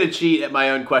 I am going to cheat at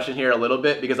my own question here a little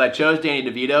bit because I chose Danny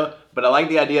DeVito, but I like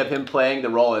the idea of him playing the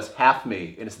role as half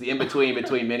me, and it's the in-between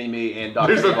between Mini-Me and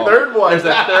Dr. There's a Evil. third one. There's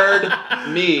a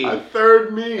third me. A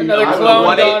third me. Another A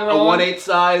clone gone 1/8 wrong. a 1/8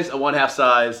 size, a 1/2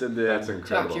 size, and then That's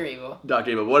incredible. Dr. Evil.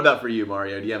 Dr. Evil. What about for you,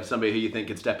 Mario? Do you have somebody who you think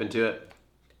could step into it?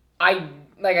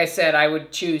 Like I said, I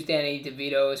would choose Danny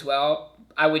DeVito as well.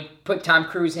 I would put Tom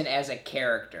Cruise in as a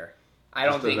character. I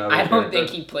don't think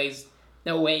he plays.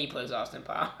 No way he plays Austin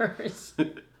Powers.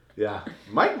 Yeah.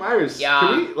 Mike Myers. Yeah.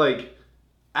 Can we,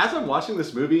 as I'm watching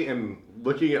this movie and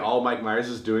looking at all Mike Myers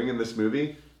is doing in this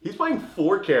movie, he's playing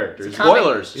 4 characters.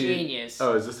 Spoilers. Genius.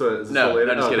 Is this No,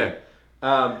 later? just kidding.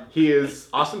 He is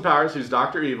Austin Powers, who's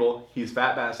Dr. Evil. He's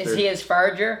Fat Bastard. Is he his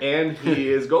Farger? And he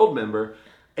is Goldmember.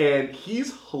 And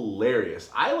he's hilarious.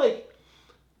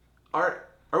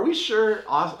 Are we sure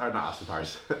not Austin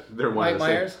Powers? They're one Mike and the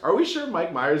same. Myers? Are we sure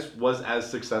Mike Myers was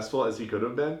as successful as he could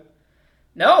have been?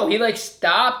 No, he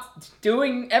stopped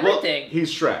doing everything. Well, he's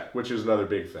Shrek, which is another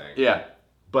big thing. Yeah.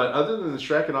 But other than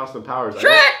Shrek and Austin Powers,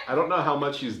 Shrek! I don't know how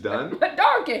much he's done. But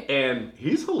donkey. And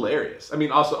he's hilarious. I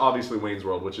mean, also obviously Wayne's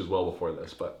World, which is well before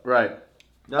this, but Right.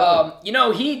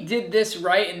 He did this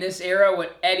right in this era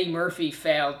what Eddie Murphy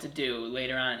failed to do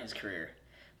later on in his career.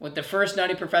 When the first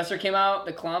Nutty Professor came out,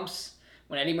 The Clumps,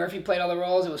 when Eddie Murphy played all the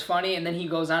roles, it was funny, and then he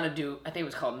goes on to do, I think it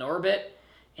was called Norbit,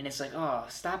 and it's like, oh,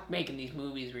 stop making these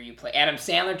movies where you play. Adam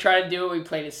Sandler tried to do it, he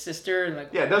played his sister. And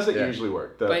yeah, it doesn't usually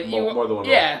work. More than one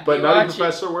yeah, role. But you Nutty watch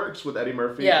Professor works with Eddie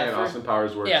Murphy, and Austin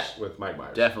Powers works with Mike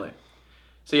Myers. Definitely.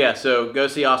 So go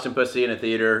see Austin Pussy in a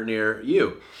theater near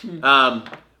you.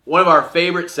 One of our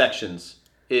favorite sections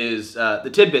is the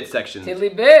Tidbits section. Tiddly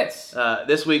Bits.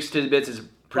 This week's Tidbits is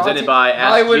presented by Ask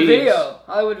Hollywood Jeeves. Video.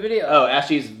 Hollywood Video. Oh, Ask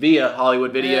Jeeves via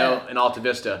Hollywood Video and Alta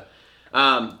Vista.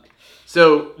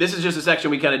 So this is just a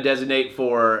section we kind of designate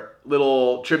for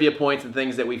little trivia points and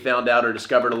things that we found out or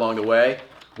discovered along the way.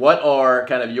 What are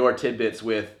kind of your tidbits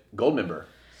with Goldmember?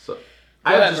 So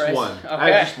I have just Bryce. one. Okay. I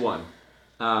have just one.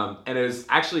 And it was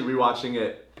actually rewatching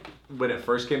it when it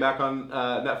first came back on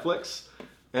Netflix.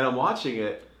 And I'm watching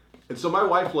it. And so my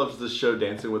wife loves this show,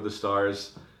 Dancing with the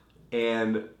Stars.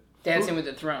 And Dancing with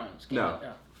the Thrones.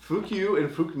 Fook-you and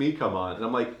Fook-me come on. And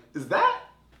I'm like, is that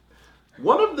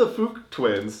one of the Fook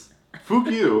twins?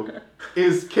 Fook-you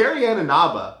is Carrie Ann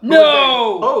Inaba, who is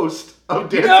a host of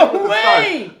Dancing with the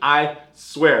Stars. I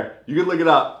swear, you can look it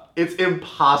up. It's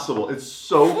impossible. It's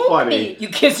so funny. You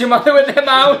kiss your mother with that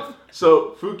mouth?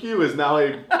 So Fook-you is now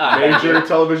a major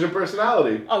television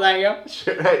personality. Oh, there you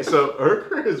go. Hey, so her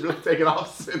career has really taken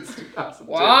off since 2002.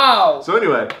 Wow. So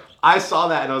anyway, I saw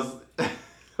that and I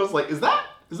was like, is that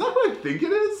who I think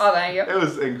it is? Oh, there you go. It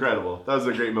was incredible. That was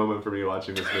a great moment for me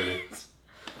watching this movie.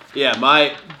 Yeah,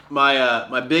 my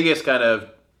biggest kind of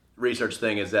research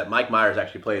thing is that Mike Myers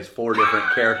actually plays 4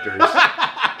 different characters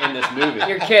in this movie.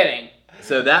 You're kidding.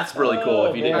 So that's really cool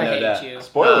if you didn't know that. You.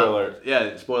 Spoiler alert.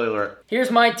 Yeah, spoiler alert. Here's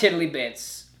my tiddly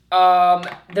bits.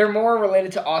 They're more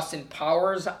related to Austin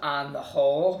Powers on the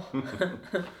whole.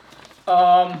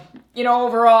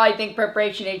 Overall, I think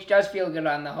Preparation H does feel good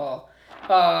on the whole.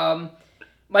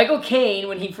 Michael Caine,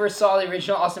 when he first saw the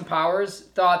original Austin Powers,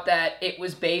 thought that it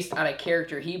was based on a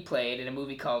character he played in a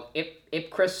movie called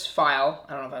Ipcris File.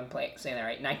 I don't know if I'm saying that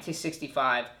right.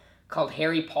 1965, called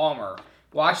Harry Palmer.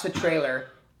 Watch the trailer.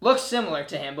 Looks similar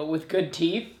to him, but with good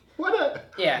teeth. What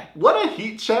a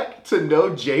heat check to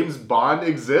know James Bond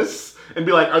exists and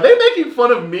be like, are they making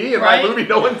fun of me in my movie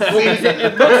no one's seen?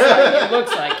 It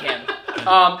looks like him.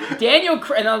 Daniel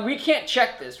Craig, and we can't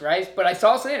check this, right? But I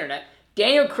saw this on the internet.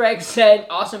 Daniel Craig said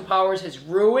Austin Powers has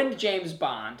ruined James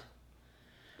Bond.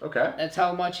 Okay. That's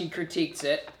how much he critiques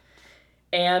it.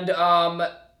 And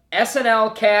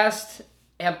SNL cast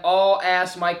have all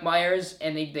asked Mike Myers,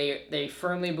 and they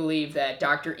firmly believe that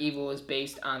Dr. Evil is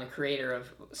based on the creator of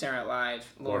Saturday Night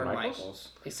Live, Lorne Michaels.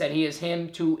 They said he is him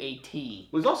to a T.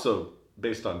 It was also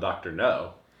based on Dr.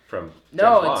 No from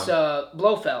No, James it's Bond.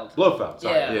 Blofeld. Blofeld.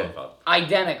 Sorry, Yeah. Blofeld.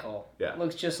 Identical. Yeah.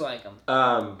 Looks just like him.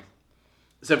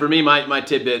 So for me, my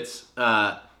tidbits.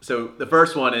 So the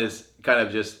first one is kind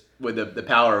of just with the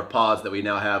power of pause that we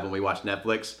now have when we watch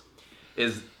Netflix.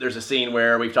 Is there's a scene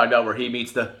where we've talked about where he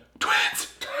meets the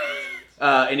twins,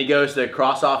 and he goes to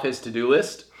cross off his to-do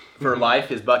list for life,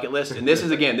 his bucket list. And this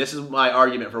is my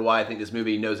argument for why I think this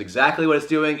movie knows exactly what it's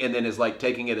doing, and then is like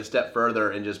taking it a step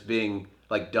further and just being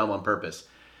like dumb on purpose.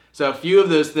 So a few of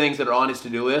those things that are on his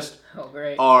to-do list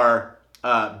are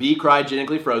be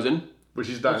cryogenically frozen. Which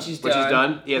he's done. Which he's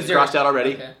done. He has Is there- crossed out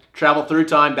already. Okay. Travel through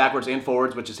time backwards and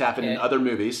forwards, which has happened in other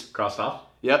movies. Crossed off?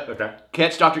 Yep. Okay.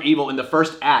 Catch Dr. Evil in the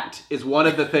first act is one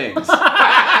of the things.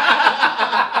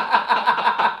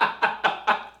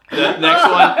 The next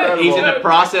one, he's in the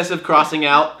process of crossing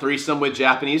out threesome with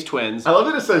Japanese twins. I love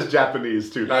that it says Japanese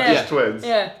too, not just twins.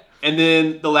 Yeah. And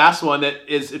then the last one that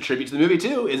is a tribute to the movie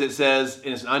too is it says,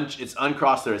 and it's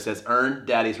uncrossed there, it says earn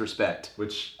daddy's respect.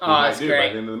 Which we might do by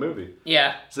the end of the movie.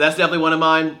 Yeah. So that's definitely one of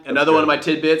mine. Another one of my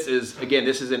tidbits is, again,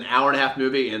 this is an hour and a half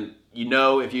movie, and you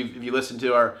know, if you listen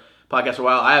to our podcast for a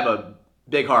while, I have a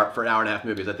big heart for hour and a half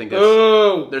movies. I think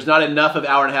there's not enough of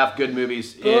hour and a half good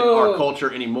movies in our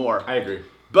culture anymore. I agree.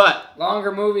 But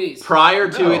longer movies. Prior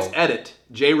to its edit,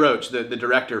 Jay Roach, the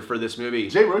director for this movie.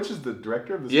 Jay Roach is the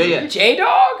director of this movie? Yeah.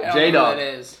 J-Dog? J-Dog. That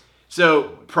is.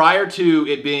 So prior to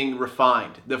it being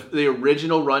refined, the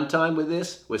original runtime with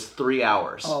this was 3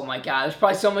 hours. Oh my god, there's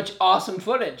probably so much awesome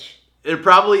footage. It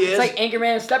probably is. It's like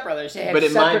Anchorman and Step Brothers. They have but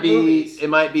movies. It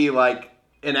might be like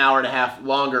an hour and a half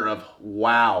longer of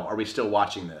wow, are we still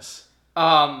watching this?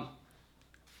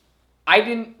 I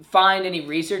didn't find any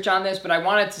research on this, but I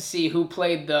wanted to see who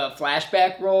played the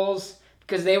flashback roles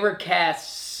because they were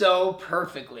cast so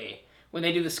perfectly. When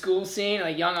they do the school scene,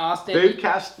 like young Austin. They've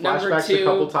cast flashbacks two. a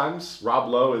couple times. Rob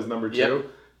Lowe is number 2. Yep.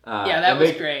 Yeah, that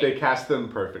was great. They cast them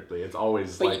perfectly. It's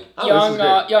always But like, oh, this is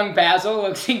great. young Basil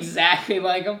looks exactly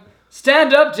like him.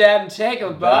 Stand up, Dad, and take a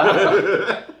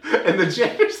bow. And the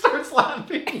janitor starts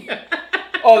laughing.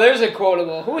 Oh, there's a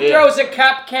quotable. Who throws a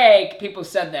cupcake? People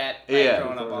said that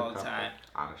growing up all the time.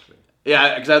 Honestly.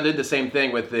 Yeah, because I did the same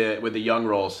thing with the young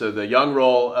role. So the young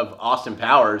role of Austin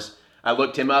Powers, I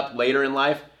looked him up later in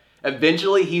life.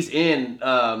 Eventually, he's in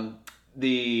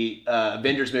the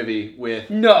Avengers movie with...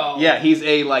 No. Yeah, he's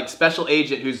a like special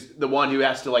agent who's the one who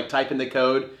has to like type in the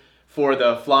code for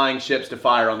the flying ships to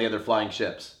fire on the other flying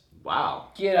ships. Wow.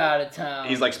 Get out of town.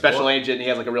 He's like special agent and he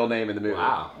has like a real name in the movie.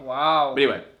 Wow. But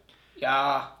anyway.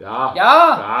 Yeah.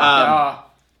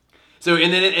 So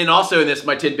and also in this,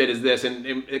 my tidbit is this, and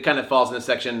it kind of falls in this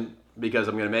section because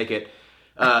I'm going to make it.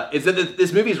 Is that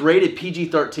this movie is rated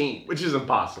PG-13, which is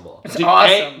impossible. It's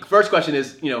awesome. First question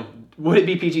is, would it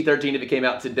be PG-13 if it came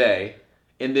out today?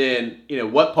 And then,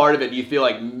 what part of it do you feel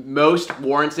like most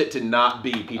warrants it to not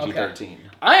be PG-13? Okay.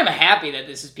 I am happy that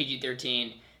this is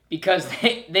PG-13 because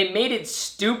they made it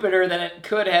stupider than it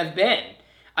could have been.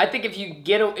 I think if you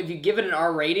give it an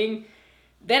R rating,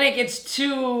 then it gets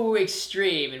too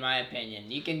extreme, in my opinion.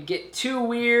 You can get too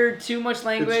weird, too much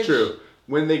language. It's true.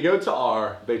 When they go to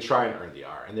R, they try and earn the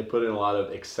R, and they put in a lot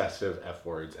of excessive F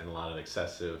words and a lot of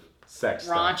excessive sex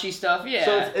raunchy stuff. Yeah.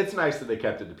 So it's nice that they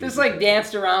kept it to PG. Just like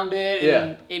danced around it,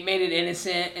 and it made it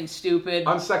innocent and stupid.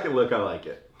 On second look, I like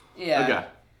it. Yeah. Okay.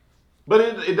 But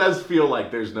it does feel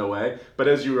like there's no way. But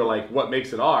as you were like, what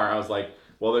makes it R? I was like,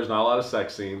 well, there's not a lot of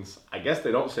sex scenes. I guess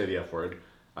they don't say the F word.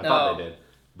 I thought they did,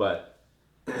 but.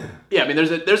 Yeah, I mean,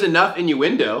 there's enough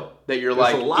innuendo that you're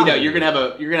like, you're gonna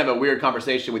have a weird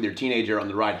conversation with your teenager on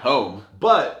the ride home.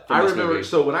 But I remember, movie.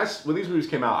 so when these movies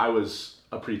came out, I was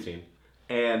a preteen,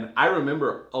 and I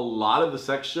remember a lot of the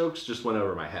sex jokes just went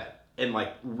over my head. And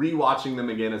like rewatching them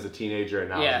again as a teenager and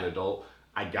now as an adult,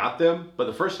 I got them, but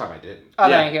the first time I didn't. Oh,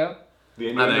 thank you. The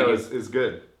innuendo is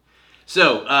good.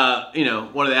 So,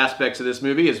 one of the aspects of this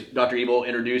movie is Dr. Evil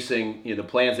introducing the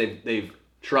plans they've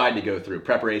tried to go through,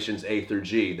 preparations A through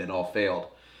G, that all failed.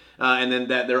 And then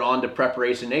that they're on to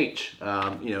preparation H.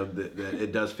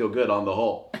 It does feel good on the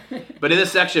whole. But in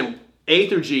this section, A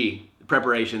through G,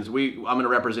 preparations, I'm going to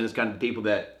represent as kind of the people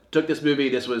that took this movie.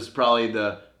 This was probably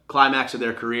the climax of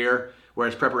their career,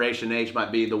 whereas preparation H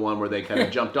might be the one where they kind of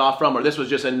jumped off from, or this was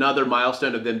just another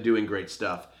milestone of them doing great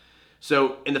stuff.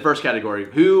 So in the first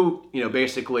category, who,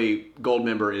 basically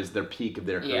Goldmember is their peak of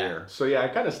their career. So I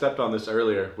kind of stepped on this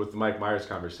earlier with the Mike Myers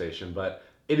conversation, but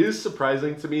it is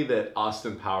surprising to me that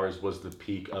Austin Powers was the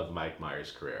peak of Mike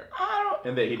Myers' career.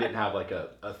 And that he didn't have like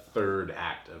a third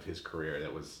act of his career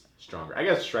that was stronger. I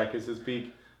guess Shrek is his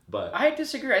peak, but... I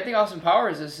disagree. I think Austin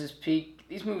Powers is his peak.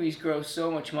 These movies gross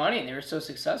so much money and they were so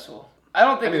successful. I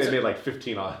don't think they made like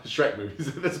 15 Shrek movies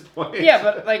at this point. Yeah,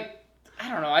 but like... I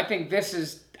don't know. I think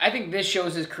this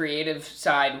shows his creative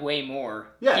side way more.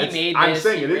 Yeah, I'm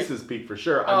saying it is his his peak for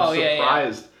sure. I'm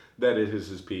surprised that it is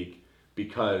his peak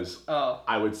because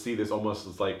I would see this almost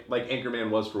as like Anchorman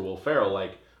was for Will Ferrell.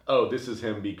 Like, oh, this is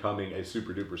him becoming a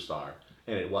super duper star,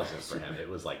 and it wasn't for him. It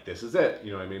was like, this is it.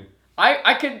 You know what I mean?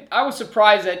 I was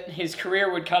surprised that his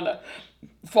career would kind of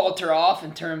falter off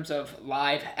in terms of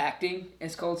live acting,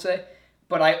 as Cole say,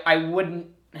 but I wouldn't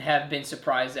have been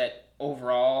surprised that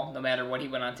overall, no matter what he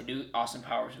went on to do, Austin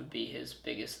Powers would be his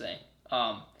biggest thing.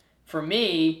 For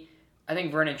me, I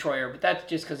think Vernon Troyer, but that's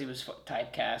just because he was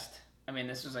typecast. I mean,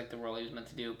 this was like the role he was meant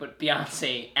to do. But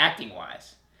Beyonce,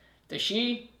 acting-wise, does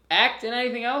she act in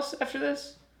anything else after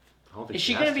this? I don't think Is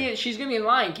she gonna be? She's gonna be in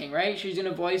Lion King, right? She's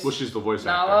gonna voice. Well, she's the voice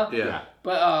Nala. actor. Yeah.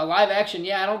 But live action,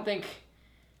 I don't think.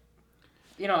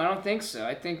 I don't think so.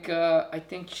 I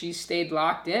think she stayed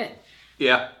locked in.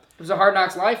 Yeah. It was a Hard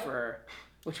Knocks life for her,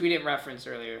 which we didn't reference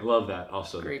earlier. I love that.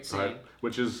 Also, great scene.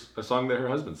 Which is a song that her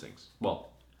husband sings. Well,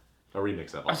 a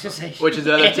remix of. I was just saying. Which is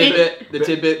another tidbit. The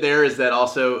tidbit there is that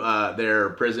also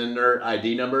their prisoner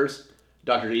ID numbers.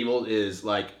 Dr. Evil is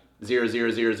like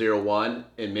 00001,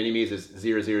 and Mini-Me's is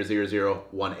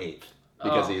 00018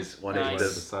 because he's 1/8 nice. the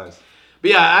size.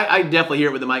 But yeah, I definitely hear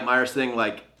it with the Mike Myers thing.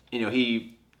 Like,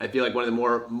 I feel like one of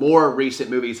the more recent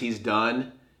movies he's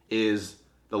done is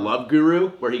The Love Guru,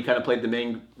 where he kind of played the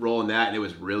main role in that, and it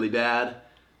was really bad.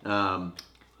 Now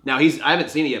I haven't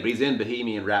seen it yet, but he's in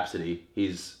Bohemian Rhapsody.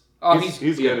 He's good.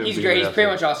 He's in great. He's Bohemian pretty Rhapsody.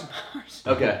 much Austin Powers.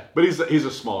 okay. But he's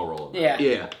a small role. In that.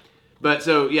 Yeah. But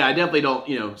so yeah, I definitely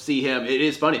don't see him. It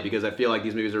is funny because I feel like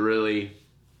these movies are really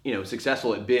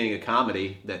successful at being a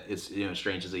comedy. That it's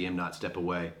strange to see him not step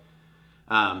away.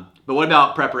 But what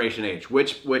about Preparation H?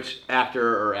 Which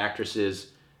actor or actresses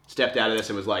stepped out of this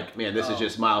and was like, man, this is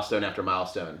just milestone after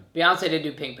milestone? Beyonce did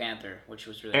do Pink Panther, which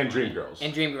was really And funny. Dreamgirls.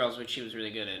 And Dreamgirls, which she was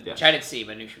really good at. Yes. Which I didn't see,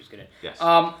 but I knew she was good at. Yes.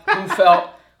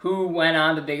 Who went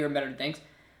on to bigger and better things.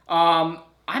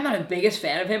 I'm not the biggest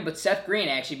fan of him, but Seth Green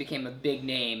actually became a big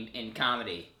name in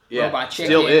comedy. Yeah, Robot Chicken,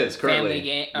 still is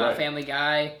currently. Family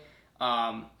Guy.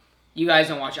 You guys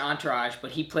don't watch Entourage,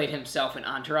 but he played himself in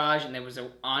Entourage, and there was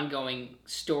an ongoing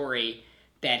story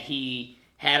that he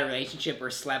had a relationship or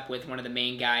slept with one of the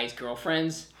main guy's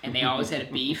girlfriends, and they always had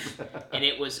a beef, and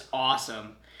it was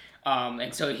awesome.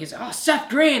 And so he's Seth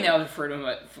Green. They always refer to him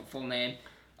by full name.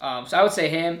 So I would say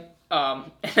him.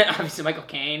 And then obviously Michael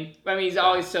Caine. I mean, he's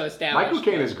always so established. Michael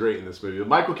Caine is great in this movie.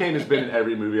 Michael Caine has been in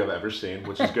every movie I've ever seen,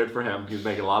 which is good for him. He's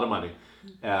making a lot of money.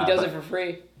 He does it for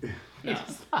free. No.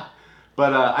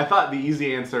 But I thought the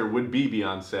easy answer would be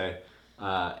Beyonce,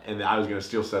 and I was going to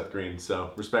steal Seth Green,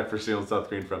 so respect for stealing Seth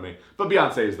Green from me. But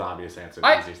Beyonce is the obvious answer,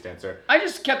 the easiest answer. I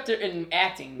just kept it in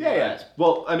acting. Yeah.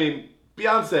 Well, I mean,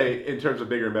 Beyonce, in terms of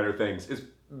bigger and better things, is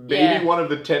maybe one of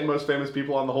the 10 most famous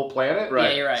people on the whole planet. Right.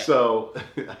 Yeah, you're right. So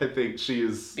I think she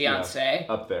is Beyonce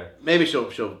up there. Maybe she'll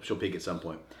peak at some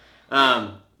point.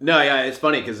 It's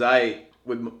funny because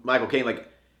with Michael Caine, like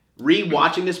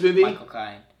rewatching this movie, Michael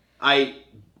Caine. I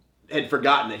had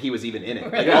forgotten that he was even in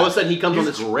it. Like Yeah. all of a sudden he comes on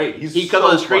the great. He comes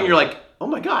on the screen, and you're like, oh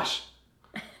my gosh,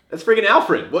 that's freaking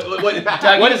Alfred. What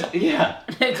is? Yeah.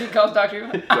 He calls Dr.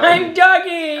 Evil. I'm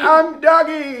Dougie. I'm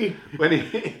Dougie. When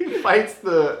he fights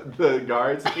the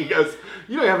guards, he goes,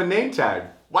 "You don't have a name tag.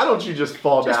 Why don't you just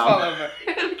fall down?" Fall over.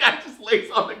 And the guy just lays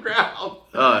on the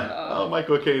ground.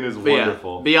 Michael Caine is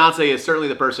wonderful. Beyonce is certainly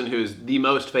the person who's the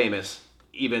most famous,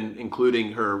 even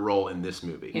including her role in this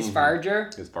movie. His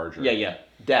Farger. His Farger. Yeah.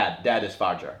 Dad is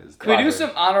Farger. Could we do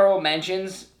some honorable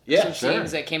mentions? Yeah, some sure.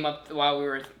 scenes that came up while we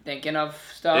were thinking of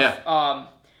stuff. Yeah.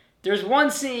 There's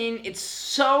one scene. It's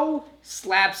so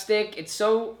slapstick. It's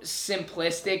so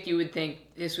simplistic. You would think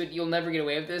you'll never get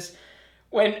away with this.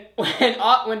 When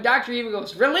Dr. Evil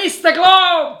goes, "Release the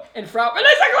globe!" and Frau,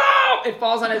 "Release the globe!" It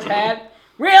falls on his head.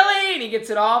 Really? And he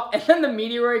gets it off, and then the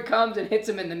meteoroid comes and hits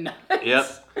him in the nuts.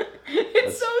 Yep.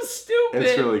 It's so stupid.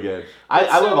 It's really good. I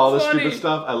so love all this funny. stupid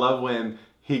stuff. I love when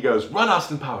he goes, "Run,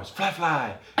 Austin Powers,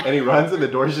 fly," and he runs and the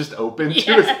door's just open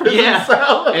to his prison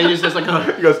cell. And he's just like,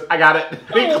 he goes, "I got it."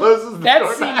 And he closes the That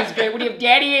door scene back. is great. When you have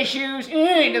daddy issues,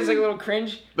 he does like a little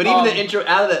cringe. But even the intro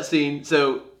out of that scene,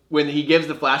 so when he gives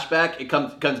the flashback, it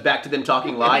comes back to them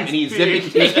talking live, and he's zipping,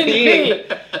 he's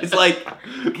peeing. It's like,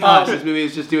 gosh, this movie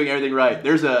is just doing everything right.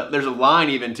 There's a line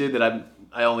even too that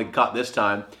I only caught this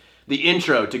time. The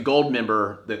intro to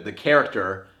Goldmember, the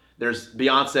character. There's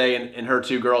Beyonce and her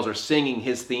two girls are singing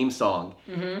his theme song,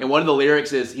 and one of the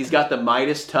lyrics is, "He's got the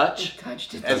Midas touch." He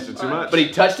touched it too much. But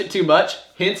he touched it too much,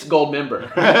 hence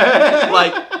Goldmember.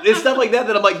 Like, it's stuff like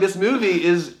that I'm like, this movie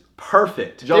is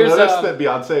perfect. Did y'all There's, notice that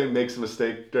Beyonce makes a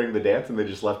mistake during the dance and they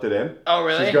just left it in? Oh,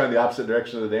 really? She's going the opposite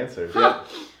direction of the dancers. Huh.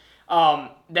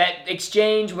 That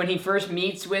exchange when he first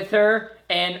meets with her,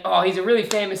 and he's a really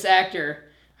famous actor.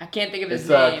 I can't think of his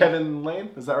name. Kevin Lane,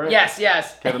 is that right?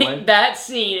 Yes. Kevin Lane? That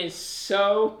scene is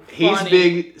so funny.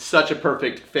 He's such a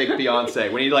perfect fake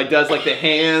Beyonce. When he does the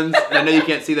hands, and I know you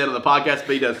can't see that on the podcast,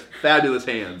 but he does fabulous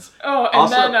hands. Oh, and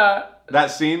Also, then that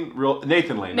scene,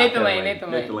 Nathan Lane. Nathan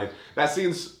Lane. That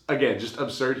scene's, again, just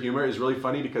absurd humor is really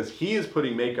funny because he is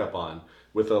putting makeup on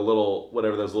with a little,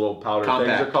 whatever those little powder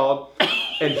Compact. things are called.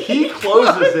 And he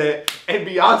closes it, and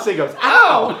Beyonce goes,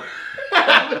 ow!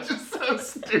 Which is so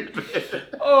stupid.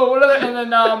 Oh, what other?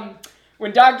 And then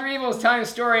when Dr. Evil was telling a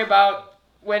story about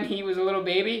when he was a little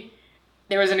baby,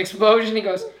 there was an explosion. He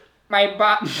goes,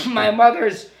 my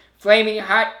mother's flaming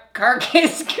hot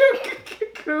carcass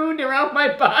cocooned around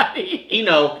my body.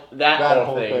 That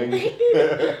whole thing.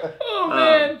 Oh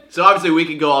man. So obviously we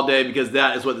could go all day because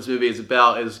that is what this movie is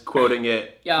about, is quoting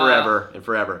it forever and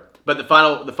forever. But the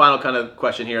final kind of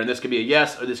question here, and this could be a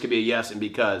yes or this could be a yes and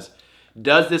because,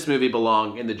 does this movie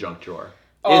belong in the junk drawer?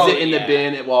 Is it in the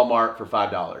bin at Walmart for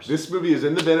 $5? This movie is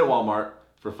in the bin at Walmart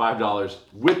for $5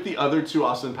 with the other two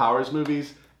Austin Powers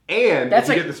movies. And if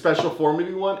you get the Special 4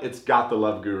 movie one, it's got the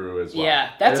Love Guru as well.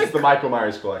 Yeah, it's the Michael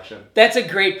Myers collection. That's a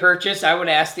great purchase. I would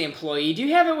ask the employee, do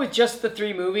you have it with just the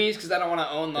 3 movies? Because I don't want to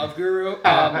own Love Guru.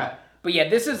 But yeah,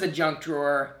 this is a junk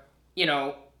drawer.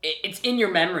 It's in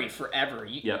your memory forever.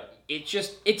 Yep.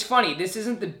 It's funny. This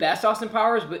isn't the best Austin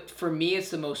Powers, but for me, it's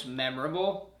the most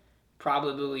memorable.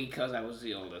 Probably because I was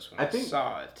the oldest when I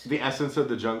saw it. The essence of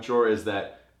the junk drawer is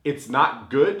that it's not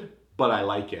good, but I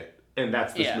like it. And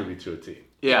that's this movie to a T.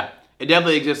 Yeah. It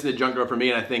definitely exists in the junk drawer for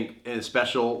me, and I think in a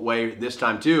special way this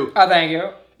time too. Oh, thank you.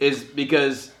 Is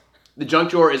because the junk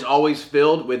drawer is always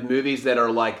filled with movies that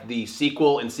are like the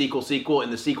sequel and sequel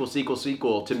and the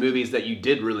sequel to movies that you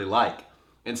did really like.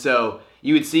 And so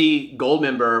you would see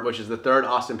Goldmember, which is the 3rd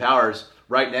Austin Powers,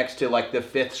 right next to the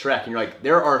 5th Shrek, and you're like,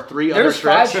 there are 3 other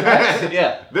Shreks. 5 Shreks?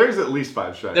 Yeah. There's at least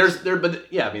 5 Shreks. There's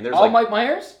all Mike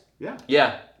Myers? Yeah.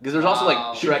 Yeah, because there's also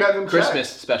Shrek Christmas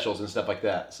specials and stuff like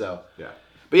that. So yeah.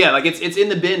 But yeah, it's in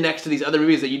the bin next to these other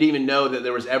movies that you didn't even know that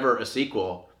there was ever a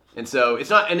sequel. And so it's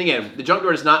not, and again, the junk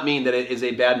drawer does not mean that it is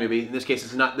a bad movie. In this case,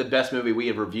 it's not the best movie we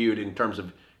have reviewed in terms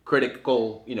of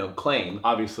critical, claim.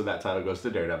 Obviously, that title goes to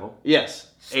Daredevil.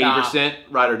 Yes, 80%,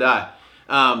 ride or die.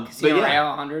 Casino Royale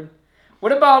 100.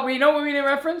 What about, what we didn't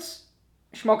reference?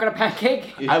 Smoking a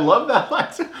pancake? I love that.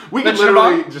 We could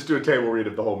literally just do a table read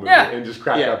of the whole movie and just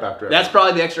crack up after That's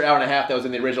probably the extra hour and a half that was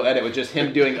in the original edit, with just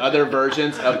him doing other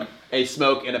versions of a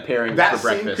smoke and a pairing for breakfast.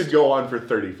 That scene could go on for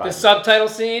 35 minutes. The subtitle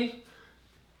scene?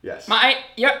 Yes.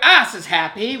 Your ass is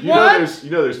happy. You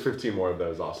know there's 15 more of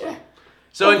those also. Yeah.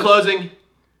 So in closing,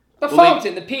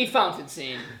 the pea fountain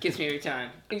scene gets me every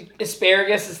time.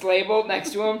 Asparagus is labeled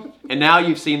next to him. And now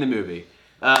you've seen the movie.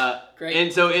 Great.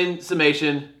 And so in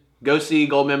summation, go see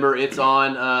Goldmember. It's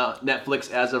on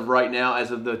Netflix as of right now,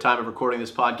 as of the time of recording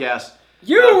this podcast.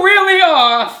 You really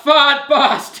are a fat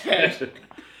bastard.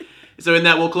 So in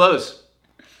that, we'll close.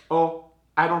 Oh,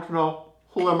 I don't know.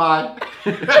 Who am I?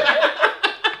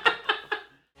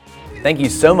 Thank you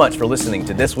so much for listening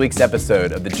to this week's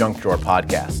episode of the Junk Drawer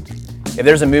Podcast. If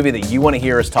there's a movie that you want to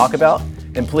hear us talk about,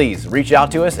 then please reach out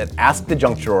to us at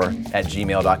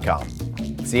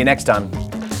askthejunkdrawer@gmail.com. See you next time.